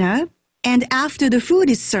big dinner, and after the food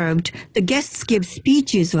is served, the guests give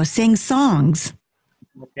speeches or sing songs.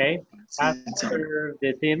 Okay, after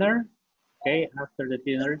the dinner, after the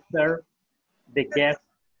dinner is served, the guests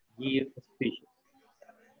give speeches.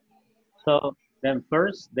 So then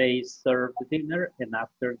first they serve the dinner, and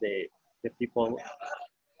after the people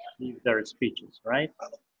give their speeches, right?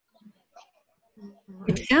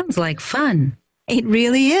 It sounds like fun. It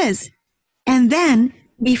really is. And then,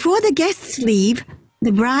 before the guests leave,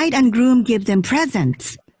 the bride and groom give them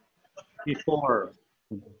presents. Before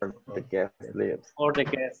the guest leaves. Before the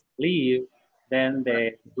guests leave, then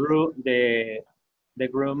the groom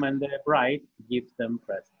and the bride give them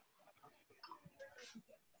presents.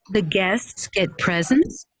 The guests get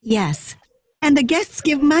presents? Yes. And the guests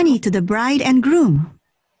give money to the bride and groom.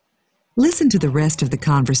 Listen to the rest of the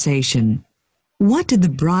conversation. What did the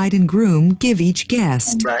bride and groom give each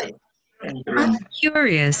guest? Right. I'm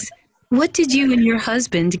curious. What did you and your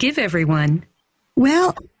husband give everyone?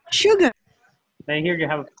 Well, sugar. And here you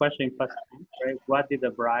have a question, right? What did the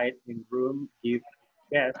bride and groom give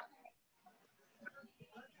guests?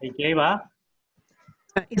 They gave a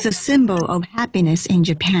It's a symbol of happiness in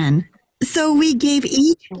Japan. So we gave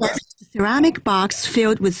each guest a ceramic box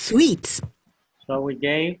filled with sweets. So we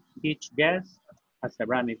gave each guest a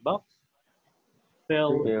ceramic box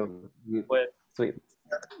filled with sweets.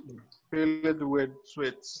 Filled with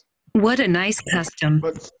sweets. What a nice custom.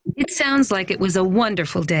 It sounds like it was a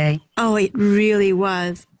wonderful day. Oh, it really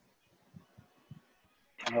was.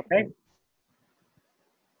 Okay.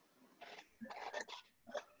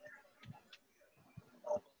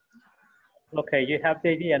 Okay, you have the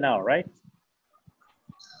idea now, right?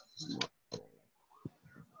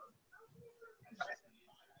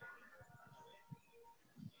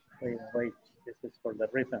 Wait, this is for the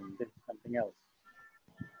rhythm. This is something else.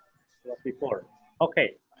 It was before.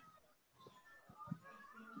 Okay.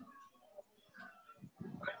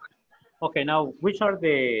 Okay, now which are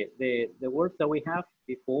the words that we have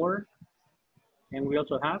before and we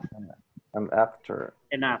also have? And after.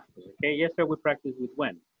 And after. Okay, yesterday we practiced with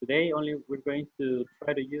when. Today only we're going to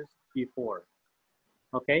try to use before.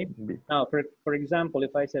 Okay, now for example,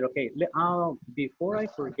 if I said, okay, before I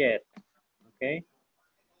forget, okay,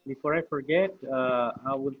 before I forget,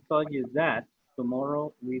 I will tell you that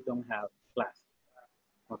tomorrow we don't have class.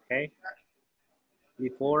 Okay,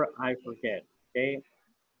 before I forget, okay,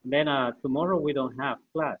 then tomorrow we don't have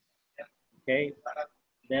class. Okay,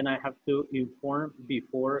 then I have to inform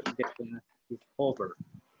before the class is over.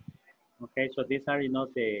 Okay, so these are, you know,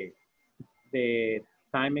 the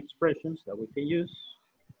time expressions that we can use,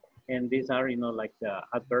 and these are, you know, like the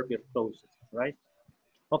adverbial clauses, right?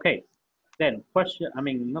 Okay, then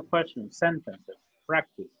not questions, sentences,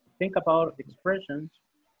 practice. Think about expressions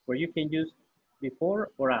where you can use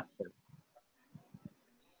before or after.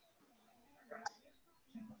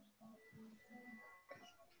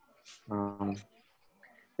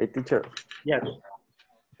 Hey, teacher. Yes.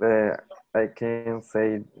 I can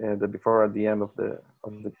say the before at the end of the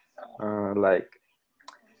like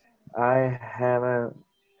I haven't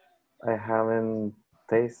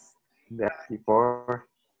tasted that before.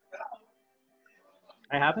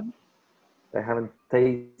 I haven't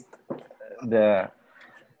tasted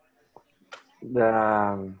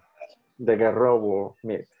the garrobo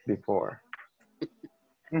meat before.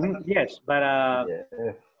 Yes, but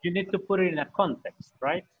Yes. you need to put it in a context,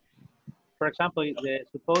 right? For example,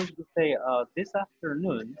 suppose you say, this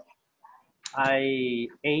afternoon, I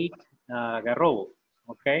ate garrobo,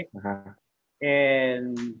 okay?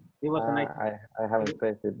 And it was a nice I haven't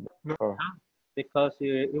tasted before. because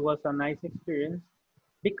it was a nice experience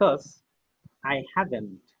because I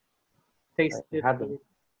haven't tasted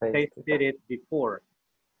it before.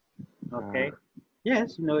 Okay.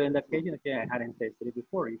 Yes, you know, in that case, okay, I hadn't tasted it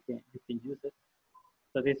before. You can use it.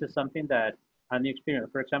 So this is something that a new experience.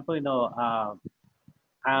 For example, you know,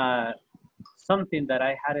 something that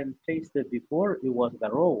I hadn't tasted before. It was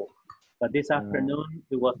garrobo, but this afternoon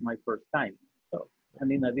it was my first time. So,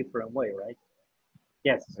 and in a different way, right?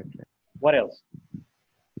 Yes. Okay. What else?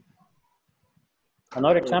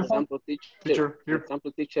 Another example? Teacher.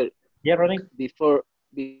 Yeah, Ronnie? Before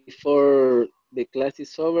the class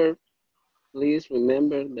is over, please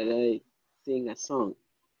remember that I sing a song.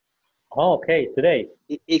 Oh, okay, today.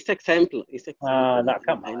 It's example. It's example. No,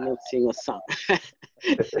 come on. I not sing a song.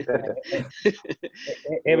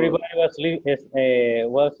 Everybody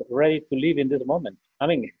was ready to live in this moment. I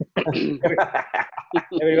mean,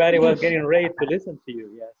 everybody was getting ready to listen to you.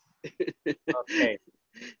 Yes. Okay.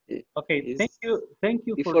 Okay. Thank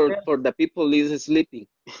you for the people is sleeping.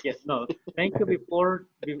 Yes. No. Thank you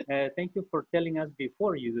thank you for telling us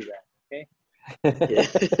before you do that. Okay.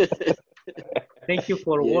 Thank you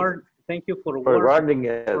for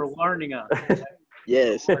warning us.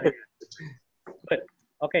 Yes. Good.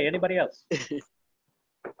 Okay. Anybody else?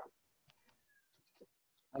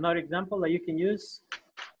 Another example that you can use.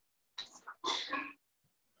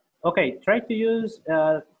 Okay, try to use,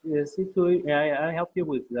 I help you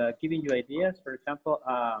with giving you ideas. For example,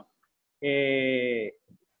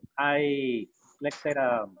 let's say,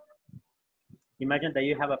 imagine that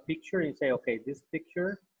you have a picture and say, okay, this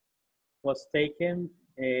picture was taken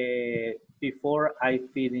before I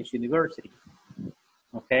finished university,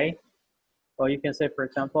 okay? Or you can say, for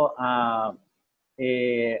example, I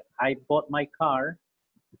bought my car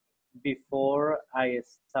before I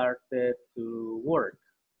started to work.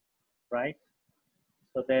 Right?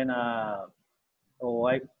 So then,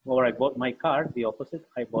 or I bought my car, the opposite,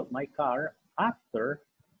 I bought my car after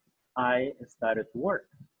I started to work,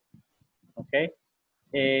 okay?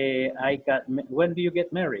 When do you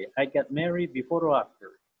get married? I got married before or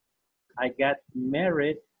after? I got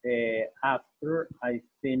married after I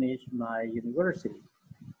finished my university,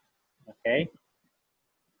 okay?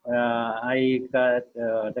 I got,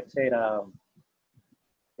 let's say,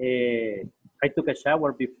 I took a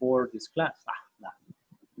shower before this class.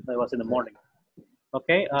 That was in the morning.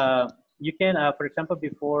 Okay, you can, for example,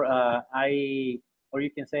 before or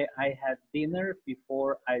you can say I had dinner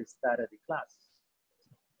before I started the class.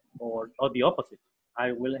 Or the opposite.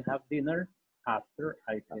 I will have dinner after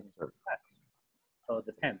I finish the class. So it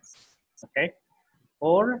depends. Okay,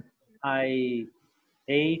 or I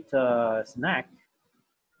ate a snack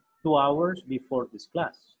 2 hours before this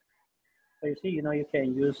class. So you see, you know, you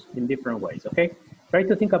can use in different ways, okay? Try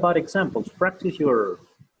to think about examples. Practice your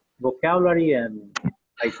vocabulary and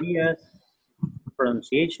ideas,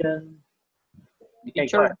 pronunciation. Okay,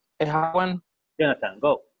 Teacher, I have one. Jonathan,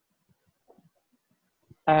 go.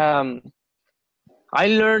 I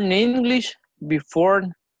learned English before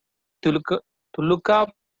to look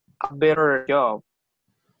up a better job.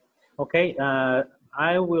 Okay,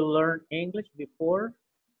 I will learn English before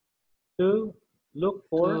to look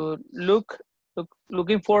for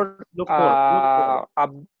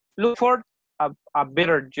a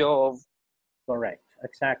better job. Correct,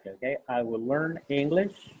 exactly. Okay, I will learn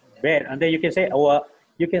English better, and then you can say, well,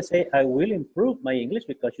 you can say I will improve my English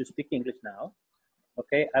because you speak English now.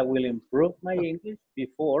 Okay, I will improve my English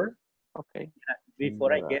before. Okay.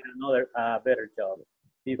 Before I get another better job.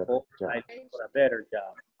 Before I look for a better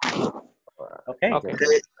job. Okay. Okay.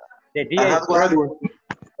 The I have one.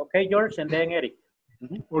 Okay, George, and then Eric.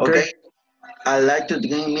 Okay. I like to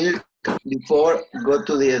drink milk before go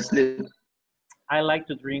to the sleep. I like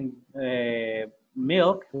to drink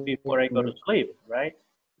milk before I go to sleep, right?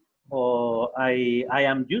 Or I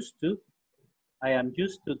am used to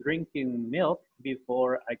drinking milk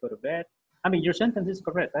before I go to bed. I mean, your sentence is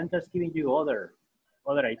correct. I'm just giving you other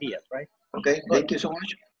ideas, right? Okay, thank you so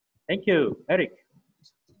much. Thank you, Eric.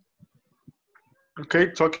 Okay,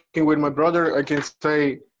 talking with my brother, I can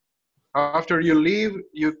say, after you leave,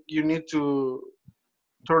 you need to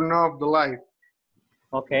turn off the light.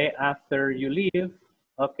 Okay, after you leave,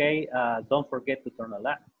 okay, don't forget to turn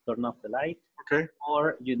off the light. Okay.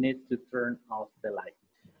 Or you need to turn off the light.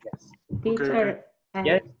 Yes. Teacher,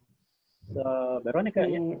 yes. Veronica,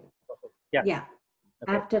 yeah. Yeah.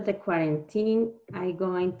 Okay. After the quarantine, I'm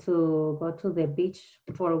going to go to the beach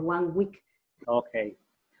for 1 week. Okay.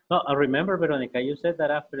 No, I remember, Veronica, you said that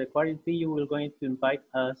after the quarantine, you were going to invite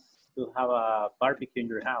us to have a barbecue in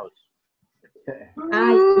your house.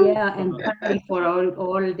 Yeah, and party for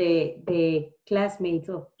all the classmates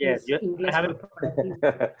of Yes, this English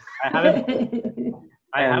Corporativo.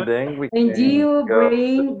 I haven't. Then we And can you go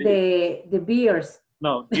bring the beers.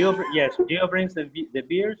 No, Gio, yes, Gio brings the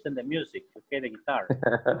beers and the music, okay, the guitar.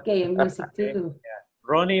 Okay, and music too. Yeah.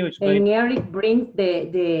 Ronnie is And going. Eric brings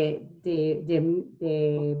the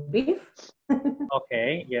beef.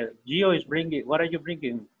 Okay, yeah. Gio is bringing. What are you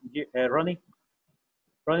bringing, Ronnie?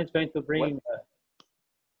 Ronnie is going to bring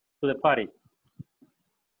to the party.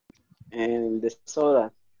 And the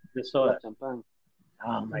soda. The soda. Champagne.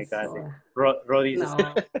 Oh my God. No. Ronnie.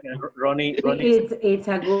 It's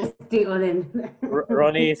a good student.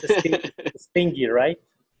 Ronnie is stingy, right?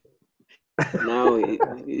 No,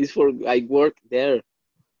 it's for I work there.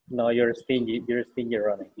 No, you're stingy. You're stingy,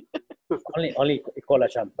 Ronnie. only cola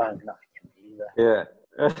champagne. No, yeah.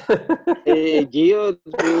 Gio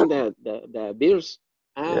bring the beers.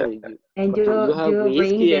 Yeah. And you have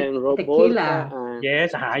whiskey bring and tequila. vodka.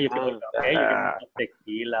 Yes, you can. Okay, you can have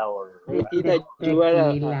tequila or You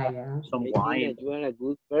are some wine. You are a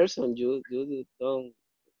good person. You don't.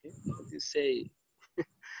 How do you say?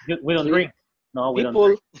 We don't drink. No, we People.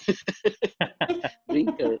 don't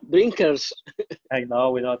drink. Drinkers. I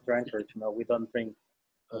know we're not drinkers. No, we don't drink.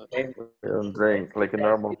 Okay. We don't drink like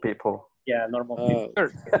normal people. Yeah, normal people.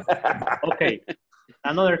 Okay.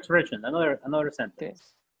 Another expression. Another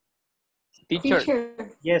sentence. Teacher.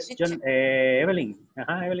 Yes, John. Evelyn.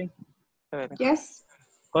 Evelyn. Yes.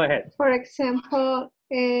 Go ahead. For example,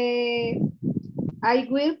 I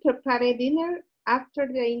will prepare a dinner after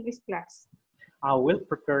the English class. I will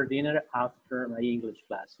prepare dinner after my English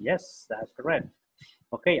class. Yes, that's correct.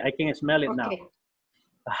 Okay, I can smell it now.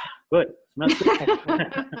 Good. Smells good.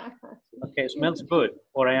 Okay, smells good.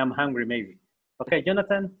 Or I am hungry, maybe. Okay,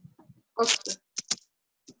 Jonathan.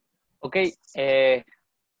 Okay.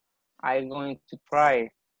 I'm going to try.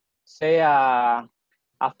 Say a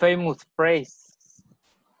famous phrase.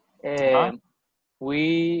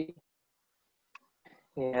 We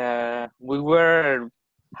were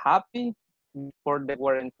happy before the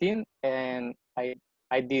quarantine, and I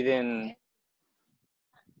didn't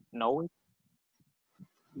know it.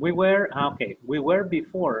 We were okay. We were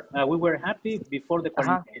before. We were happy before the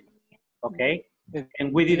quarantine. Okay,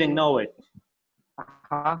 and we didn't know it.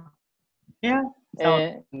 Yeah,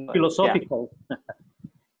 sounds philosophical.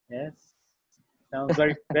 Yes, sounds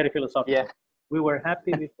very philosophical. Yeah. We were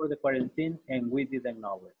happy before the quarantine, and we didn't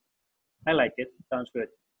know it. I like it. Sounds good.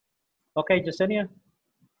 Okay, Yesenia.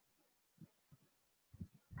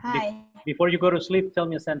 Hi. Before you go to sleep, tell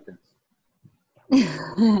me a sentence.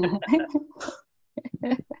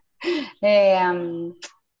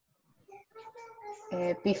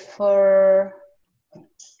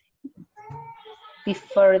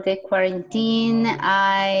 Before the quarantine,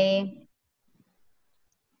 I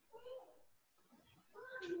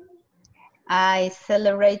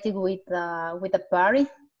celebrated with a party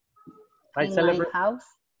in my house.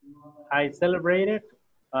 I celebrated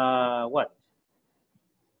what?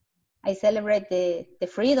 I celebrate the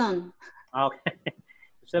freedom. Okay.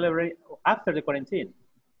 Celebrate after the quarantine.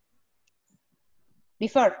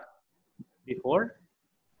 Before. Before?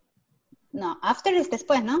 No, after is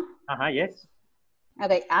después, ¿no? Yes.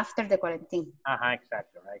 Okay, after the quarantine.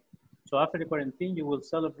 Exactly, right. So after the quarantine, you will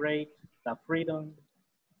celebrate the freedom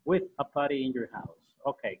with a party in your house.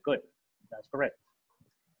 Okay, good. That's correct.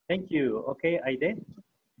 Thank you. Okay, Aide.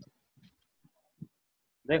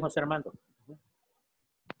 Then Jose Armando.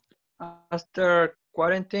 After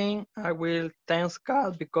quarantine, I will thank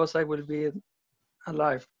God because I will be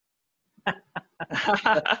alive.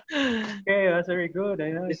 Okay, that's very good. I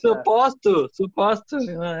know it's supposed to.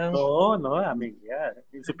 No, I mean, yeah.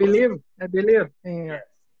 I believe in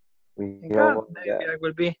God. Maybe I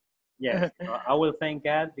will be. Yes, I will thank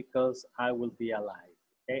God because I will be alive.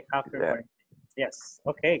 Okay, after quarantine. Yes.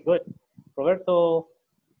 Okay, good. Roberto.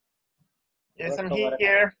 Yes, Roberto, I'm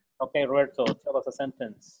here. Okay, Roberto, tell us a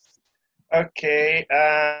sentence. Okay,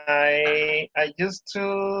 I used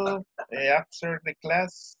to after the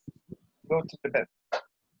class go to the bed.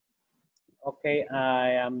 Okay,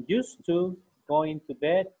 I am used to going to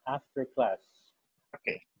bed after class.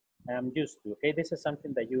 Okay. I am used to. Okay, this is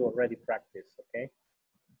something that you already practiced. Okay.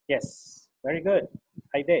 Yes, very good.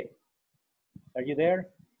 Aide, are you there?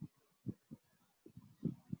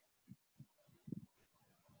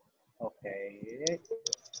 Okay.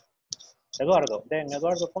 Eduardo, then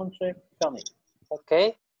Eduardo Ponce, tell me.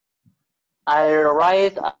 Okay. I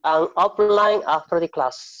write an outline after the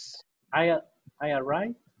class. I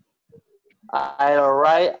arrive. I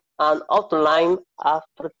write an outline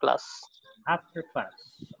after class. After class.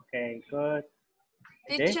 Okay, good.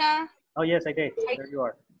 Teacher. Oh, yes, I did. I, There you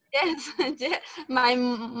are. yes, my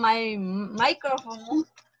microphone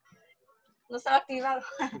no estaba activado.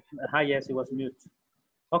 Yes, it was mute.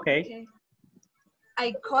 Okay. Okay.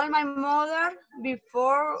 I call my mother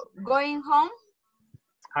before going home.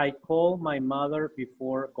 I call my mother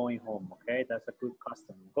before going home. Okay, that's a good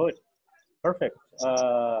custom. Good. Perfect.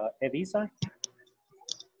 Edisa?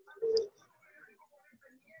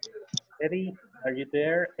 Eddie, are you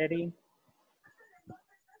there, Eddie?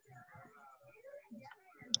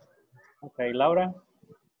 Okay, Laura?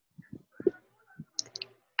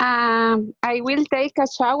 I will take a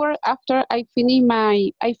shower after I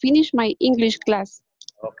finish my English class.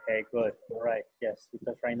 Okay, good. All right. Yes,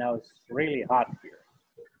 because right now it's really hot here.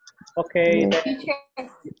 Okay. Teacher,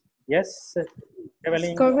 Yes,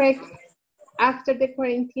 Evelyn. correct. After the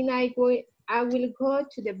quarantine, I will go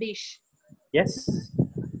to the beach. Yes.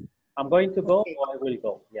 I'm going to go or I will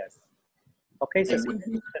go. Yes. Okay, Cecile.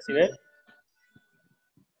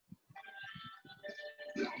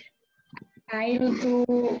 I'll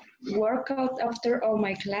do workout after all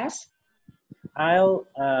my class. I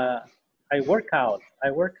work out.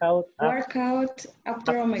 I work out. Workout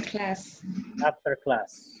after all my class. After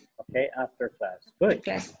class. Okay, after class. Good.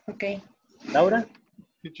 Class. Okay. Laura?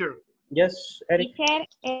 Teacher. Yes, Eric.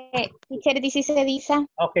 Teacher, this is Edisa.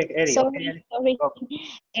 Okay, Eric. Sorry.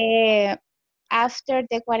 After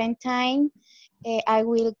the quarantine, I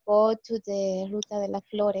will go to the Ruta de las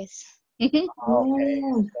Flores. Okay,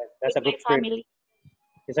 that's a good trip. Family.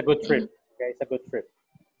 It's a good trip. Okay, it's a good trip.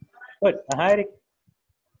 Good. Eric.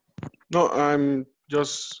 No, I'm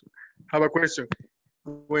just have a question.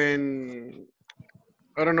 When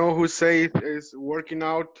I don't know who say is working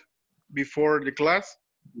out before the class.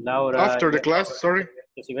 Laura. After the Yes, class, Laura. sorry.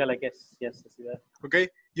 Cecile, I guess. Yes, Cecile. Okay,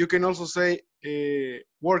 you can also say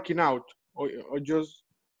working out or just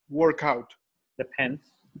work out.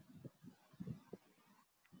 Depends.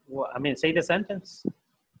 Well, I mean, say the sentence.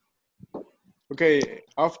 Okay,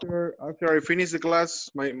 after I finish the class,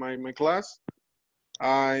 my class,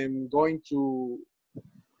 I'm working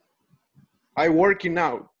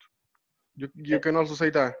out. You can also say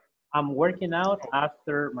that. I'm working out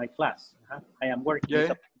after my class. I am working.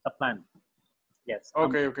 Yeah. It's a plan. Yes.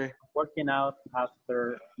 Okay, I'm okay. working out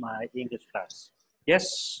after my English class.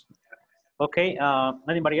 Yes. Okay.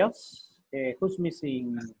 Anybody else? Who's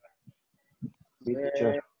missing?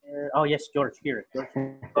 Oh yes, George here. George,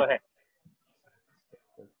 go ahead.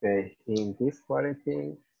 Okay, in this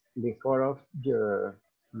quarantine, before of your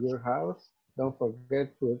house, don't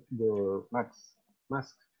forget to put your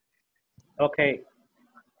mask. Okay.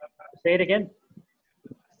 Say it again.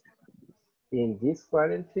 In this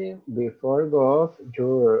quarantine, before go off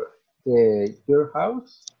your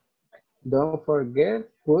house, don't forget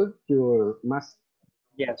put your mask.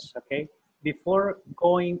 Yes. Okay. Before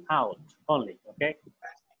going out only. Okay.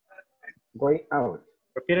 Going out.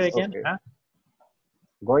 Repeat it again. Okay.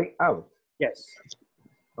 Going out. Yes.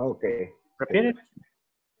 Okay. Repeat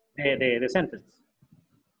it. The sentence.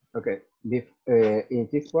 Okay. In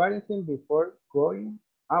this quarantine, before going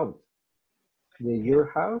out your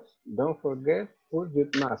house, don't forget put your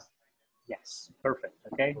mask. Yes. Perfect.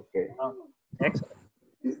 Okay. Okay. Excellent.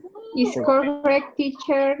 Is correct,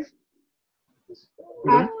 teacher.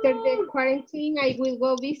 After the quarantine, I will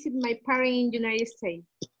go visit my parents in the United States.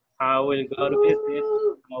 I will go to visit.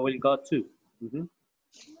 I will go to.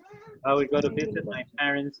 I will go to visit my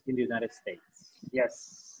parents in the United States.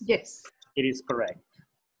 Yes. Yes. It is correct.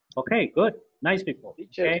 Okay, good. Nice people.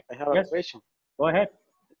 Teacher, okay. I have a question. Go ahead.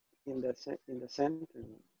 In the sentence,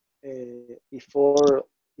 before,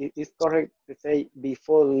 it's correct to say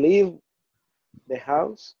before leave the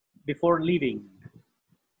house? Before leaving.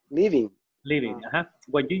 Leaving. Leaving.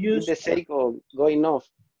 When you use the sake of going off.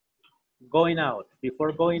 Going out.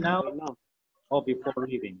 Before going out or before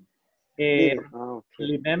leaving.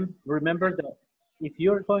 Remember that if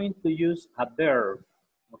you're going to use a verb,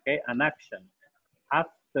 okay, an action,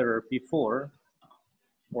 after, before,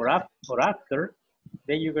 or after,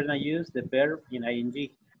 then you're gonna use the verb in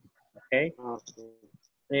ing, okay?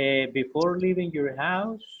 Before leaving your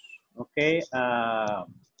house, okay,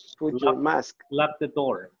 put your mask. Lock the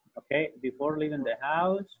door, okay? Before leaving the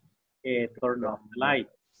house, turn off the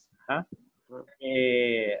lights,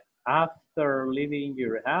 after leaving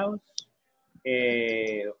your house,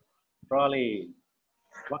 probably,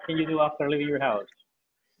 what can you do after leaving your house?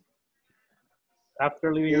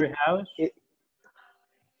 After leaving your house?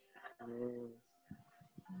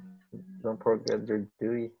 Don't forget your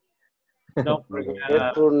duty. Don't Forget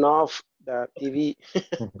forget. turn off the TV.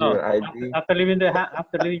 No, Your ID. after leaving your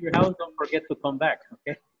house, don't forget to come back.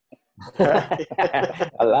 Okay.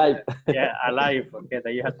 Alive. Yeah, alive. Okay,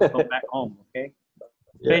 that you have to come back home. Okay.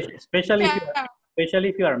 Yeah. Especially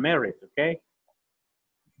if you are married. Okay.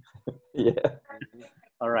 Yeah.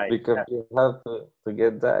 All right. Because you have to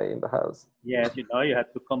get that in the house. Yes, you know, you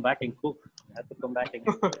have to come back and cook. You have to come back and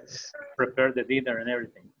prepare the dinner and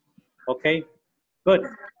everything. Okay, good.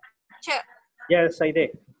 Check. Yes, I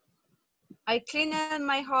did. I cleaned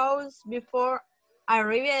my house before I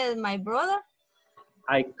arrived my brother.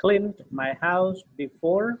 I cleaned my house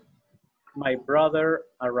before my brother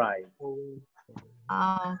arrived.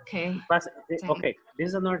 Okay. Okay, this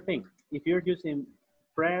is another thing. If you're using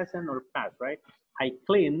present or past, right? I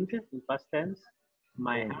cleaned, in past tense,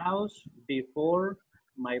 my house before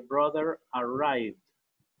my brother arrived.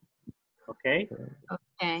 Okay?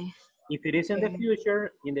 Okay. If it is in the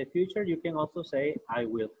future, you can also say, I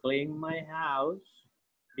will clean my house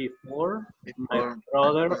before my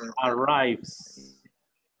brother arrives.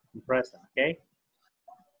 In present, okay?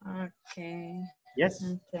 Okay. Yes?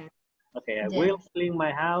 Okay. Okay, I Yes. will clean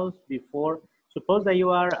my house before. Suppose that you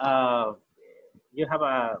are, you have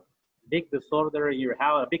a big disorder in your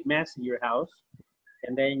house, a big mess in your house,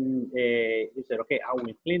 and then you said, okay, I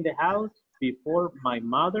will clean the house before my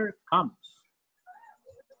mother comes.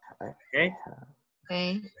 Okay.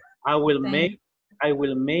 Okay. I will make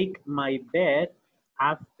my bed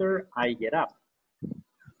after I get up.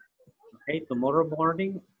 Okay, tomorrow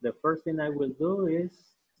morning, the first thing I will do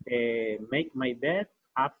is make my bed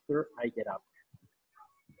after I get up.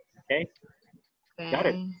 Okay, got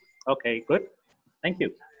it. Okay, good. Thank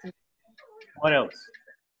you. What else?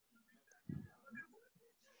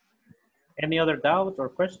 Any other doubt or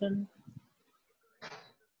question?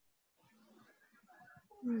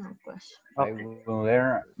 No question. I will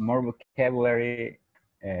learn more vocabulary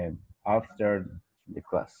after the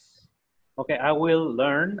class. Okay, I will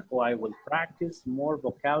learn or I will practice more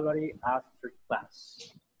vocabulary after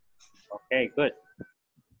class. Okay, good.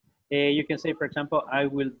 You can say, for example, I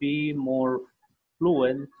will be more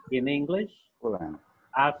fluent in English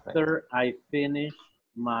after I finish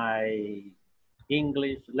my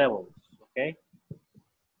English levels. Okay.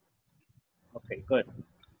 Okay, good.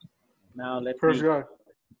 Now let's First guy.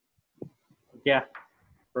 Yeah,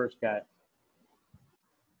 first guy.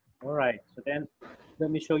 All right. So then,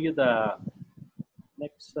 let me show you the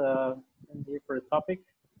next for the topic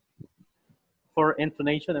for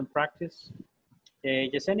intonation and practice.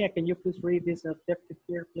 Yesenia, can you please read this objective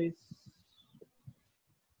here, please?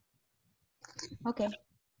 Okay.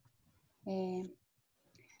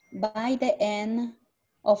 By the end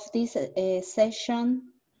of this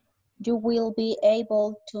session, you will be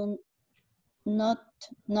able to notice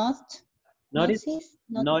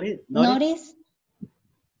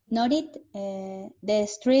the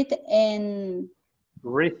street and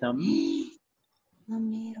rhythm.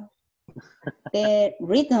 The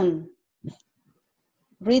rhythm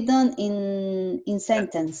in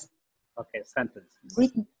sentence. Okay, sentence.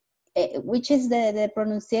 Which is the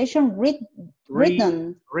pronunciation?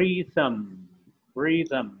 Rhythm. Rhythm.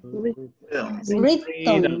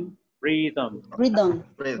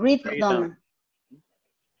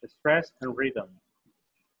 Stress and rhythm.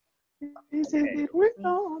 This is the rhythm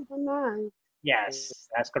of the night. Yes,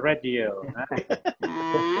 that's correct, Gio.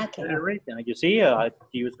 Okay. Rhythm. You see,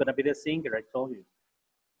 he was going to be the singer, I told you.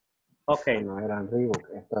 Okay. No eran Reebok,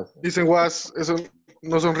 entonces. Dicen was, eso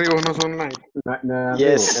no son Reebok, no son Nike. No eran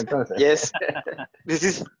Yes, Reebok, entonces. yes. This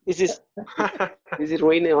is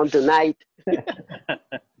raining on tonight.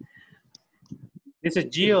 This is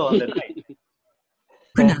Gio on the night.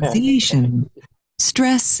 Pronunciation,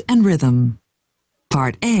 stress and rhythm.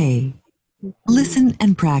 Part A. Listen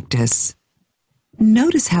and practice.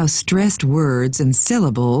 Notice how stressed words and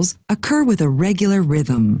syllables occur with a regular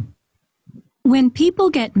rhythm. When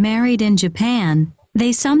people get married in Japan,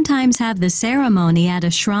 they sometimes have the ceremony at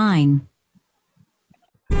a shrine.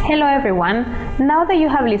 Hello everyone. Now that you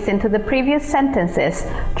have listened to the previous sentences,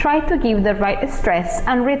 try to give the right stress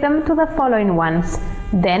and rhythm to the following ones.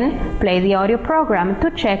 Then, play the audio program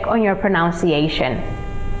to check on your pronunciation.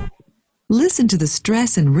 Listen to the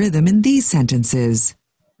stress and rhythm in these sentences.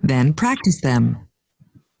 Then practice them.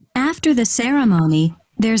 After the ceremony,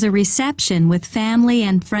 there's a reception with family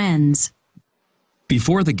and friends.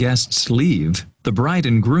 Before the guests leave, the bride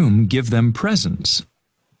and groom give them presents.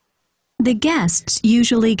 The guests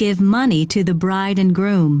usually give money to the bride and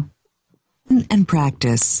groom. And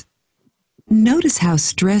practice. Notice how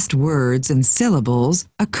stressed words and syllables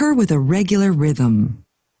occur with a regular rhythm.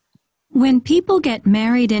 When people get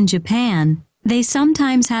married in Japan, they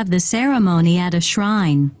sometimes have the ceremony at a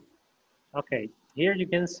shrine. Okay, here you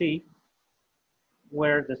can see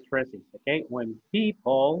where the stress is, okay? When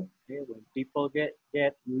people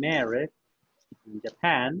get married in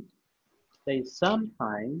Japan, they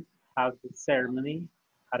sometimes have the ceremony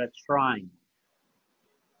at a shrine.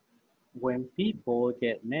 When people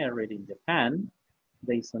get married in Japan,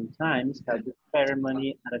 they sometimes have the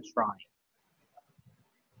ceremony at a shrine.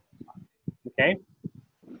 Okay?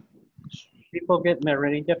 People get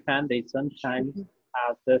married in Japan, they sometimes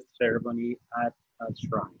have the ceremony at a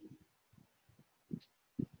shrine.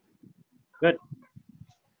 Good.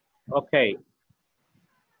 Okay.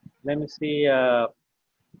 Let me see. Okay,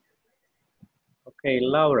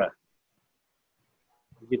 Laura.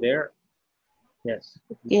 Are you there? Yes.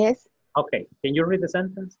 Yes. Okay. Can you read the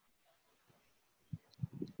sentence?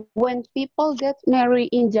 When people get married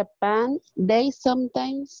in Japan, they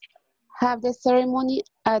sometimes have the ceremony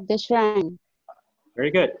at the shrine.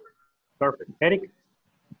 Very good. Perfect. Eric?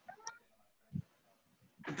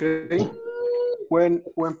 Okay. When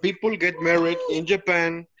people get married in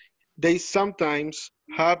Japan, they sometimes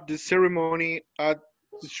have the ceremony at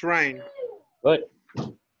the shrine. Good.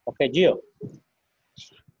 Okay, Gio.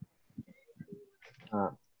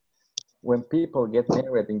 When people get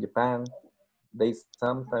married in Japan, they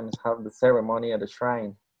sometimes have the ceremony at a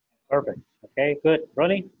shrine. Perfect. Okay, good.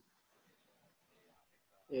 Ronnie?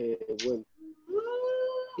 When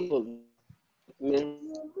people get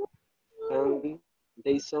married,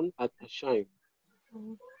 they some at a shrine.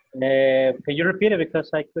 Can you repeat it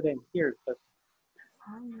because I couldn't hear?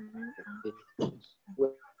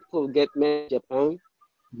 When people get married in Japan,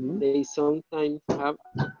 they sometimes have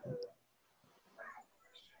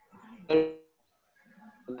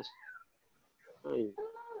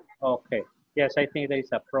Okay. Yes, I think there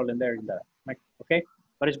is a problem there in the mic. Okay,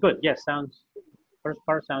 but it's good. Yes, sounds. First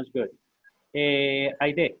part sounds good.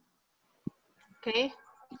 Aide. Okay.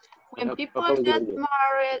 When people get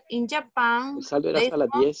married in Japan, they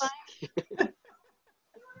sometimes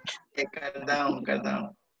Calm down, calm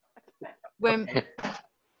down.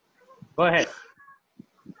 Go ahead.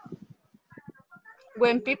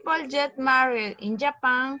 When people get married in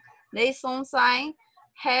Japan, they sometimes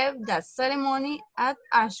have the ceremony at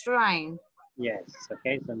a shrine. Yes,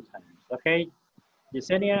 okay, sometimes. Okay,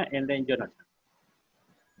 Yesenia and then Jonathan.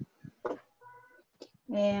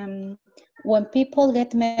 When people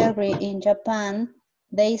get married in Japan,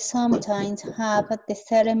 they sometimes have the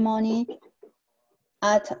ceremony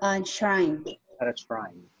at a shrine. At a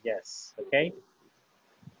shrine, yes, okay.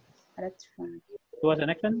 At a shrine. Who was the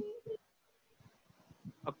next one?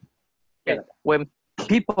 Okay. When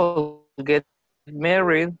people get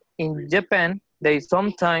married in Japan, they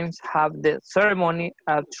sometimes have the ceremony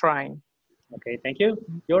at shrine. Okay, thank you.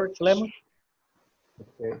 George Lemon?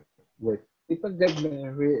 Okay. When people get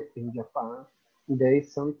married in Japan, they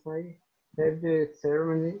sometimes have the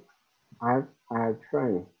ceremony at a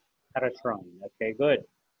shrine. At a shrine, okay, good.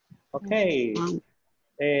 Okay,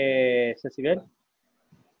 Cecibel?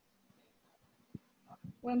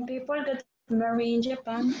 When people get married in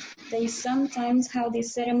Japan, they sometimes have the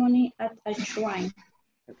ceremony at a shrine.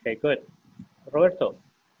 Okay, good. Roberto?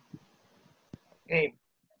 Okay.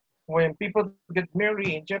 When people get married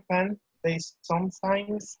in Japan, they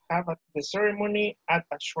sometimes have the ceremony at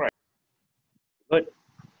a shrine. Good.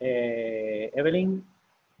 Evelyn?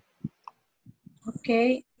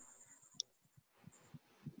 Okay.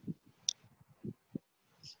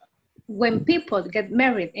 When people get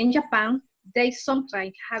married in Japan, they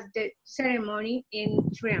sometimes have the ceremony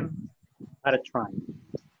in shrine. At a shrine.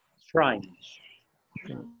 Shrine.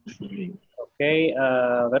 Okay,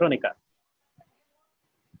 Veronica?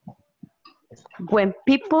 When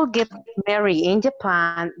people get married in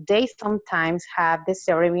Japan, they sometimes have the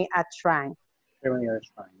ceremony at shrine. Ceremony at a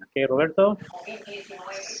shrine. Okay, Roberto?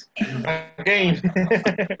 Again.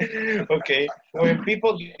 Okay. When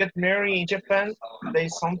people get married in Japan, they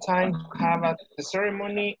sometimes have the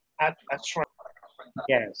ceremony at a shrine.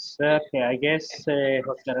 Yes, okay, I guess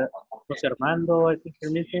Jose Armando, I think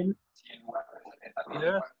you're missing.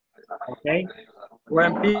 Yes. Okay.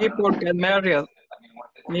 When people get married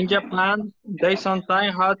in Japan, they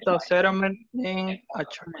sometimes have the ceremony in a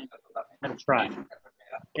shrine. That's right.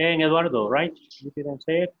 And Eduardo, right? You didn't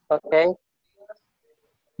say it? Okay.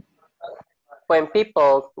 When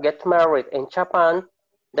people get married in Japan,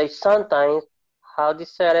 they sometimes have the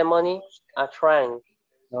ceremony at shrine.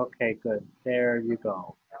 Okay, good. There you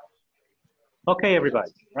go. Okay,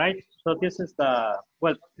 everybody, right? So this is the,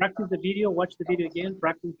 well, practice the video, watch the video again,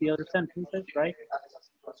 practice the other sentences, right?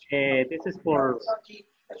 This is for,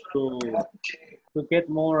 to get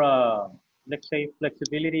more, let's say,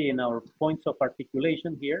 flexibility in our points of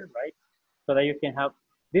articulation here, right? So that you can have,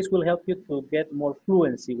 this will help you to get more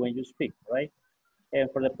fluency when you speak, right? And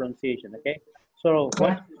for the pronunciation, okay? So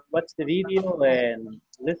watch the video and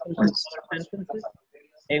listen to the sentences.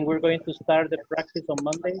 And we're going to start the practice on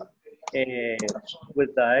Monday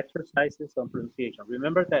with the exercises on pronunciation.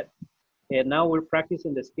 Remember that now we're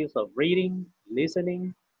practicing the skills of reading,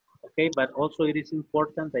 listening, okay? But also it is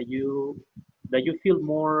important that you feel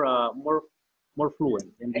more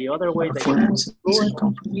fluent. And the other way that you feel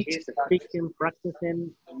fluent is speaking,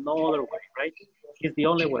 practicing, no other way, right? It's the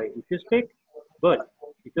only way. If you speak, good.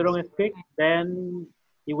 If you don't speak, then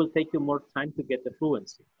it will take you more time to get the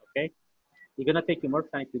fluency, okay? It's gonna take you more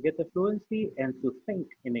time to get the fluency and to think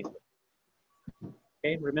in English.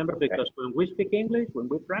 Okay, remember, because when we speak English, when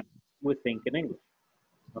we practice, we think in English.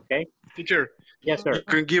 Okay. Teacher. Yes, sir. You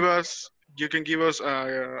can give us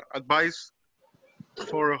advice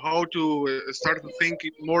for how to start to think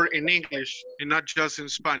more in English and not just in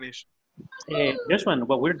Spanish. This one,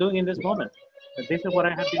 what we're doing in this moment. This is what I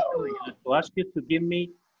have been doing. To ask you to give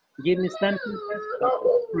me sentences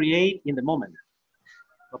to create in the moment.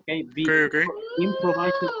 Okay. Okay.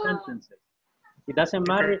 Improvise sentences. It doesn't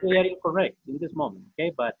matter if they are incorrect in this moment, okay?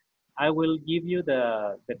 But I will give you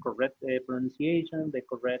the correct pronunciation, the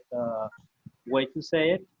correct way to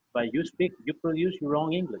say it. But you speak, you produce your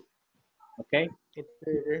own English, okay?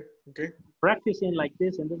 Okay. Practicing like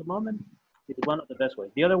this in this moment is one of the best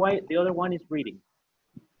ways. The other one is reading,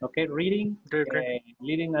 okay? Reading,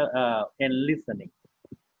 reading and listening.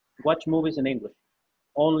 Watch movies in English,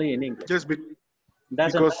 only in English. Just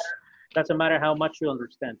doesn't matter how much you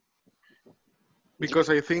understand. Because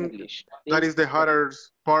I think that is the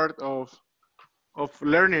hardest part of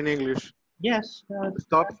learning English. Yes.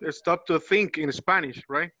 Stop to think in Spanish,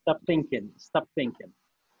 right? Stop thinking. Stop thinking.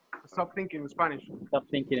 Stop thinking in Spanish. Stop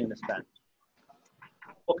thinking in Spanish.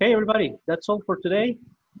 Okay, everybody, that's all for today.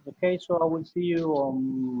 Okay, so I will see you on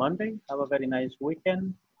Monday. Have a very nice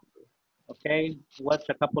weekend. Okay, watch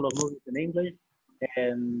a couple of movies in English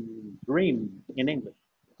and dream in English.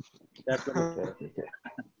 That's what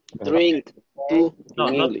Drink in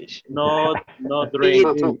English. No drink.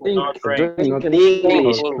 No drink. In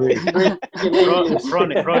English. Drink.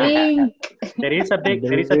 There is a big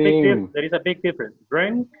difference.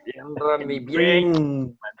 Drink.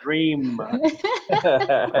 Dream.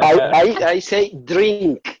 I say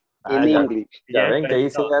drink in English. Ya ven que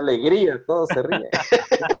dice alegría, todos se ríen.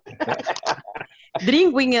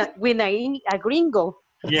 Drink with a gringo.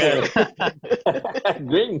 Yeah.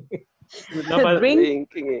 Drink. No, but drink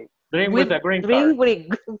with a green card.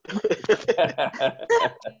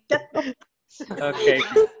 Okay.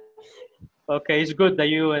 Okay, it's good that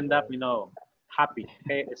you end up, happy.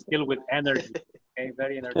 Okay, still with energy. Okay,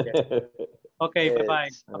 very energetic. Okay, bye-bye.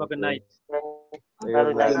 Have a good night.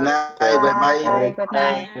 Good night. Bye. Good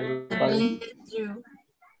night.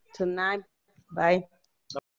 Tonight. Bye.